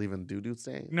guilty of leaving doo-doo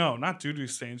stains? No, not doo-doo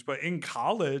stains, but in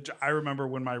college, I remember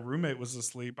when my roommate was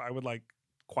asleep, I would like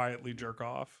quietly jerk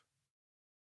off.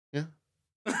 Yeah.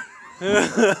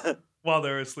 While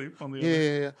they're asleep on the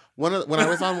Yeah. When I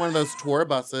was on one of those tour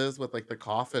buses with like the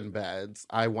coffin beds,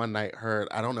 I one night heard,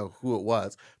 I don't know who it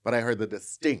was, but I heard the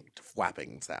distinct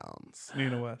flapping sounds.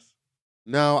 Nina West.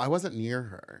 No, I wasn't near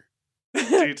her.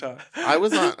 Tita. I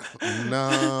was on.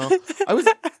 No, I was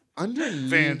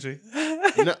underneath. Vanjie.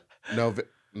 No.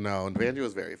 Vanjie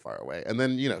was very far away, and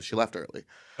then she left early.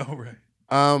 Oh right.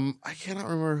 I cannot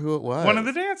remember who it was. One of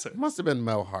the dancers. It must have been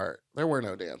Mo Hart. There were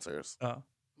no dancers. Oh.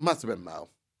 Must have been Mo.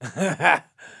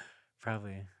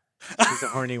 Probably. She's a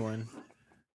horny one.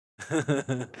 Well,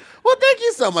 thank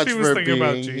you so much She was for thinking being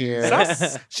about here.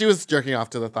 Jesus. She was jerking off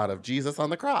to the thought of Jesus on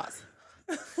the cross.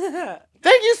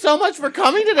 Thank you so much for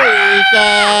coming today, Rico.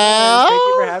 Thank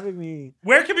you for having me.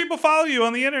 Where can people follow you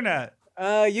on the internet?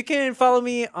 You can follow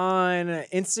me on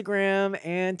Instagram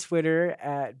and Twitter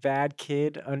at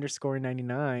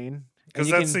badkid_99. Because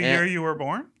that's the year you were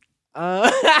born?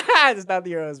 It's not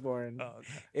the year I was born. Oh,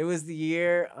 okay. It was the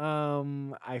year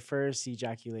I first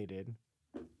ejaculated.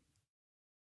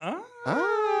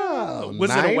 Oh,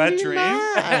 was it a wet dream?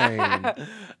 99.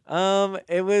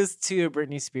 It was to a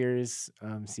Britney Spears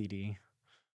CD.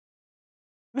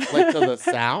 Like to the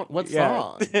sound? What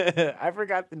song? I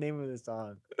forgot the name of the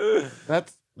song.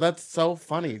 That's so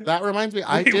funny. That reminds me.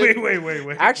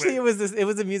 Wait. Actually, it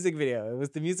was a music video. It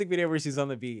was the music video where she's on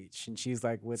the beach and she's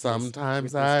like with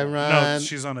Sometimes this I guy. run. No,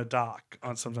 she's on a dock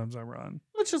on Sometimes I Run.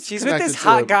 She's with this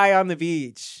hot guy on the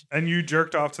beach. And you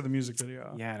jerked off to the music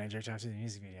video. Yeah, and I jerked off to the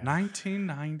music video.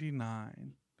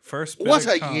 1999. First bit What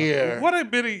of a cum. year. What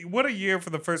a year for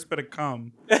the first bit of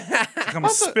cum. To come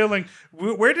spilling.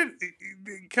 Where did?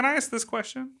 Can I ask this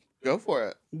question? Go for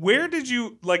it. Where did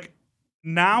you like?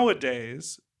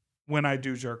 Nowadays, when I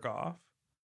do jerk off,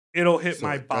 it'll hit So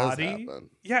my it does body. happen.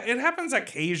 Yeah, it happens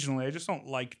occasionally. I just don't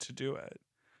like to do it.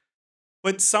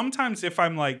 But sometimes if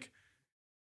I'm like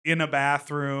in a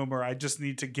bathroom or I just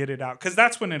need to get it out, because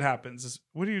that's when it happens.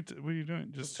 What are you doing?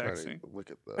 Just Trying texting? to look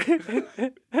at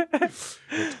the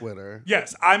Twitter.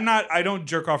 Yes, I don't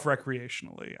jerk off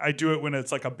recreationally. I do it when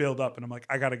it's like a build up and I'm like,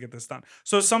 I got to get this done.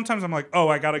 So sometimes I'm like, oh,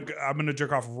 I'm going to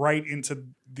jerk off right into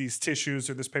these tissues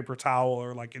or this paper towel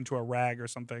or like into a rag or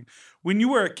something. When you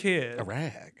were a kid. A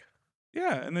rag.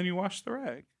 Yeah, and then you wash the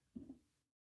rag.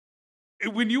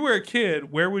 When you were a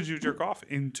kid, where would you jerk off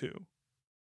into?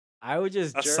 I would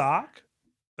just A sock?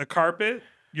 The carpet?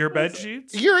 Your bed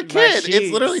sheets? You're a My kid.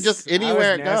 It's literally sheets. just I was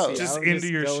anywhere it nasty. goes. Just I would into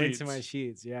your go sheets. Into my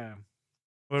sheets, yeah.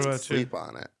 What about you? Sleep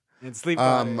on it. And sleep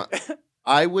on it.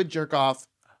 I would jerk off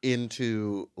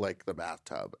into like the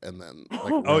bathtub and then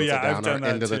like Oh rinse yeah, it down I've done or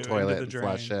that into the too. toilet into and the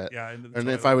flush drain. it. Yeah, into the And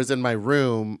toilet. if I was in my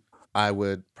room, I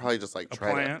would probably just like a try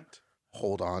to plant.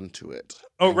 hold on to it.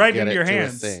 Oh, and right get into it your to a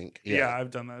hands. sink. Yeah. Yeah,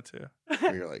 I've done that too.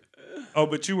 where you're like, Oh,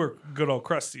 but you were good old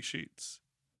crusty sheets.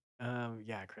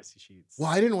 Yeah, crusty sheets.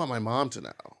 well, I didn't want my mom to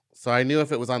know, so I knew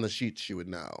if it was on the sheet, she would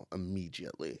know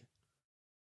immediately.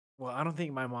 Well, I don't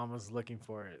think my mom was looking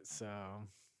for it, so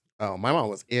Oh, my mom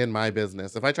was in my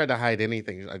business. If I tried to hide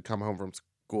anything, I'd come home from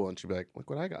school and she'd be like, "Look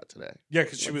what I got today." Yeah,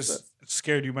 because she What's was this?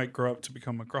 scared you might grow up to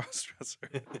become a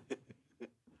crossdresser.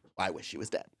 I wish she was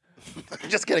dead.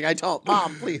 Just kidding. I told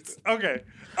Mom, please. Okay,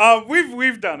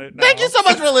 we've done it now. Thank you so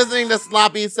much for listening to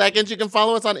Sloppy Seconds. You can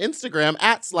follow us on Instagram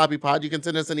at SloppyPod. You can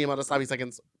send us an email to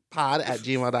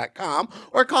sloppysecondspod@gmail.com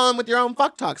or call in with your own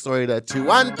fuck talk story to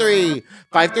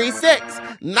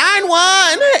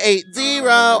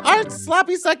 213-536-9180. Our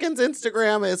Sloppy Seconds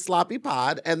Instagram is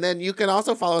SloppyPod. And then you can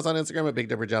also follow us on Instagram at Big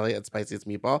Dipper Jelly, at Spiciest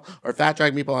Meatball, or Fat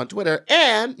Drag Meatball on Twitter,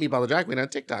 and Meatball the Drag Queen on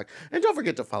TikTok. And don't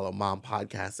forget to follow Mom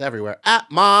Podcasts everywhere at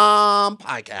Mom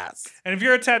Podcasts. And if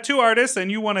you're a tattoo artist and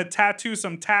you want to tattoo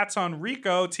some tats on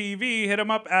Rico TV, hit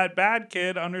him up at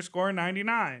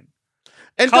badkid_99.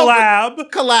 And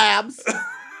collabs.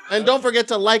 And don't forget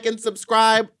to like and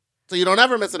subscribe so you don't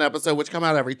ever miss an episode, which come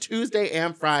out every Tuesday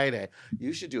and Friday.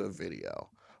 You should do a video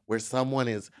where someone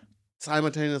is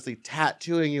simultaneously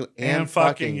tattooing you and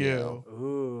fucking you.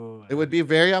 ooh. It would be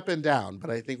very up and down, but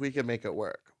I think we can make it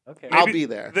work. Okay. I'll Maybe be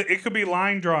there. It could be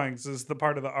line drawings as the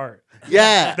part of the art.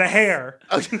 Yeah. The hair.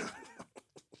 Of the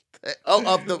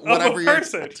Of whatever a you're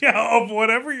person. Yeah, of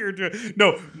whatever you're doing.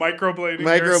 No,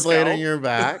 microblading your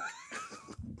back.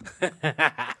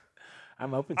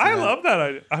 I'm open to I that. love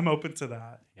that. I'm open to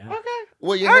that. Yeah. Okay.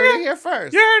 Well, you heard it here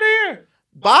first. You heard it here.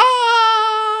 Bye.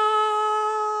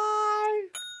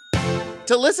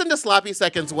 To listen to Sloppy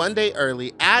Seconds one day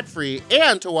early, ad-free,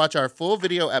 and to watch our full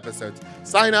video episodes,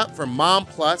 sign up for Mom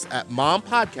Plus at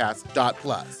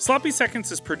mompodcast.plus. Sloppy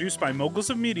Seconds is produced by Moguls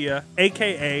of Media,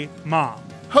 a.k.a. Mom.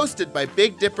 Hosted by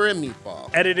Big Dipper and Meatball.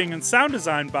 Editing and sound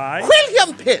design by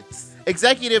William Pitts.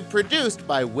 Executive produced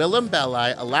by Willem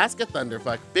Belli, Alaska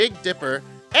Thunderfuck, Big Dipper,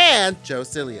 and Joe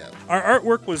Cilio. Our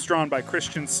artwork was drawn by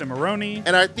Christian Cimarroni.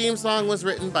 And our theme song was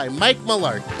written by Mike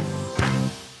Malarkey.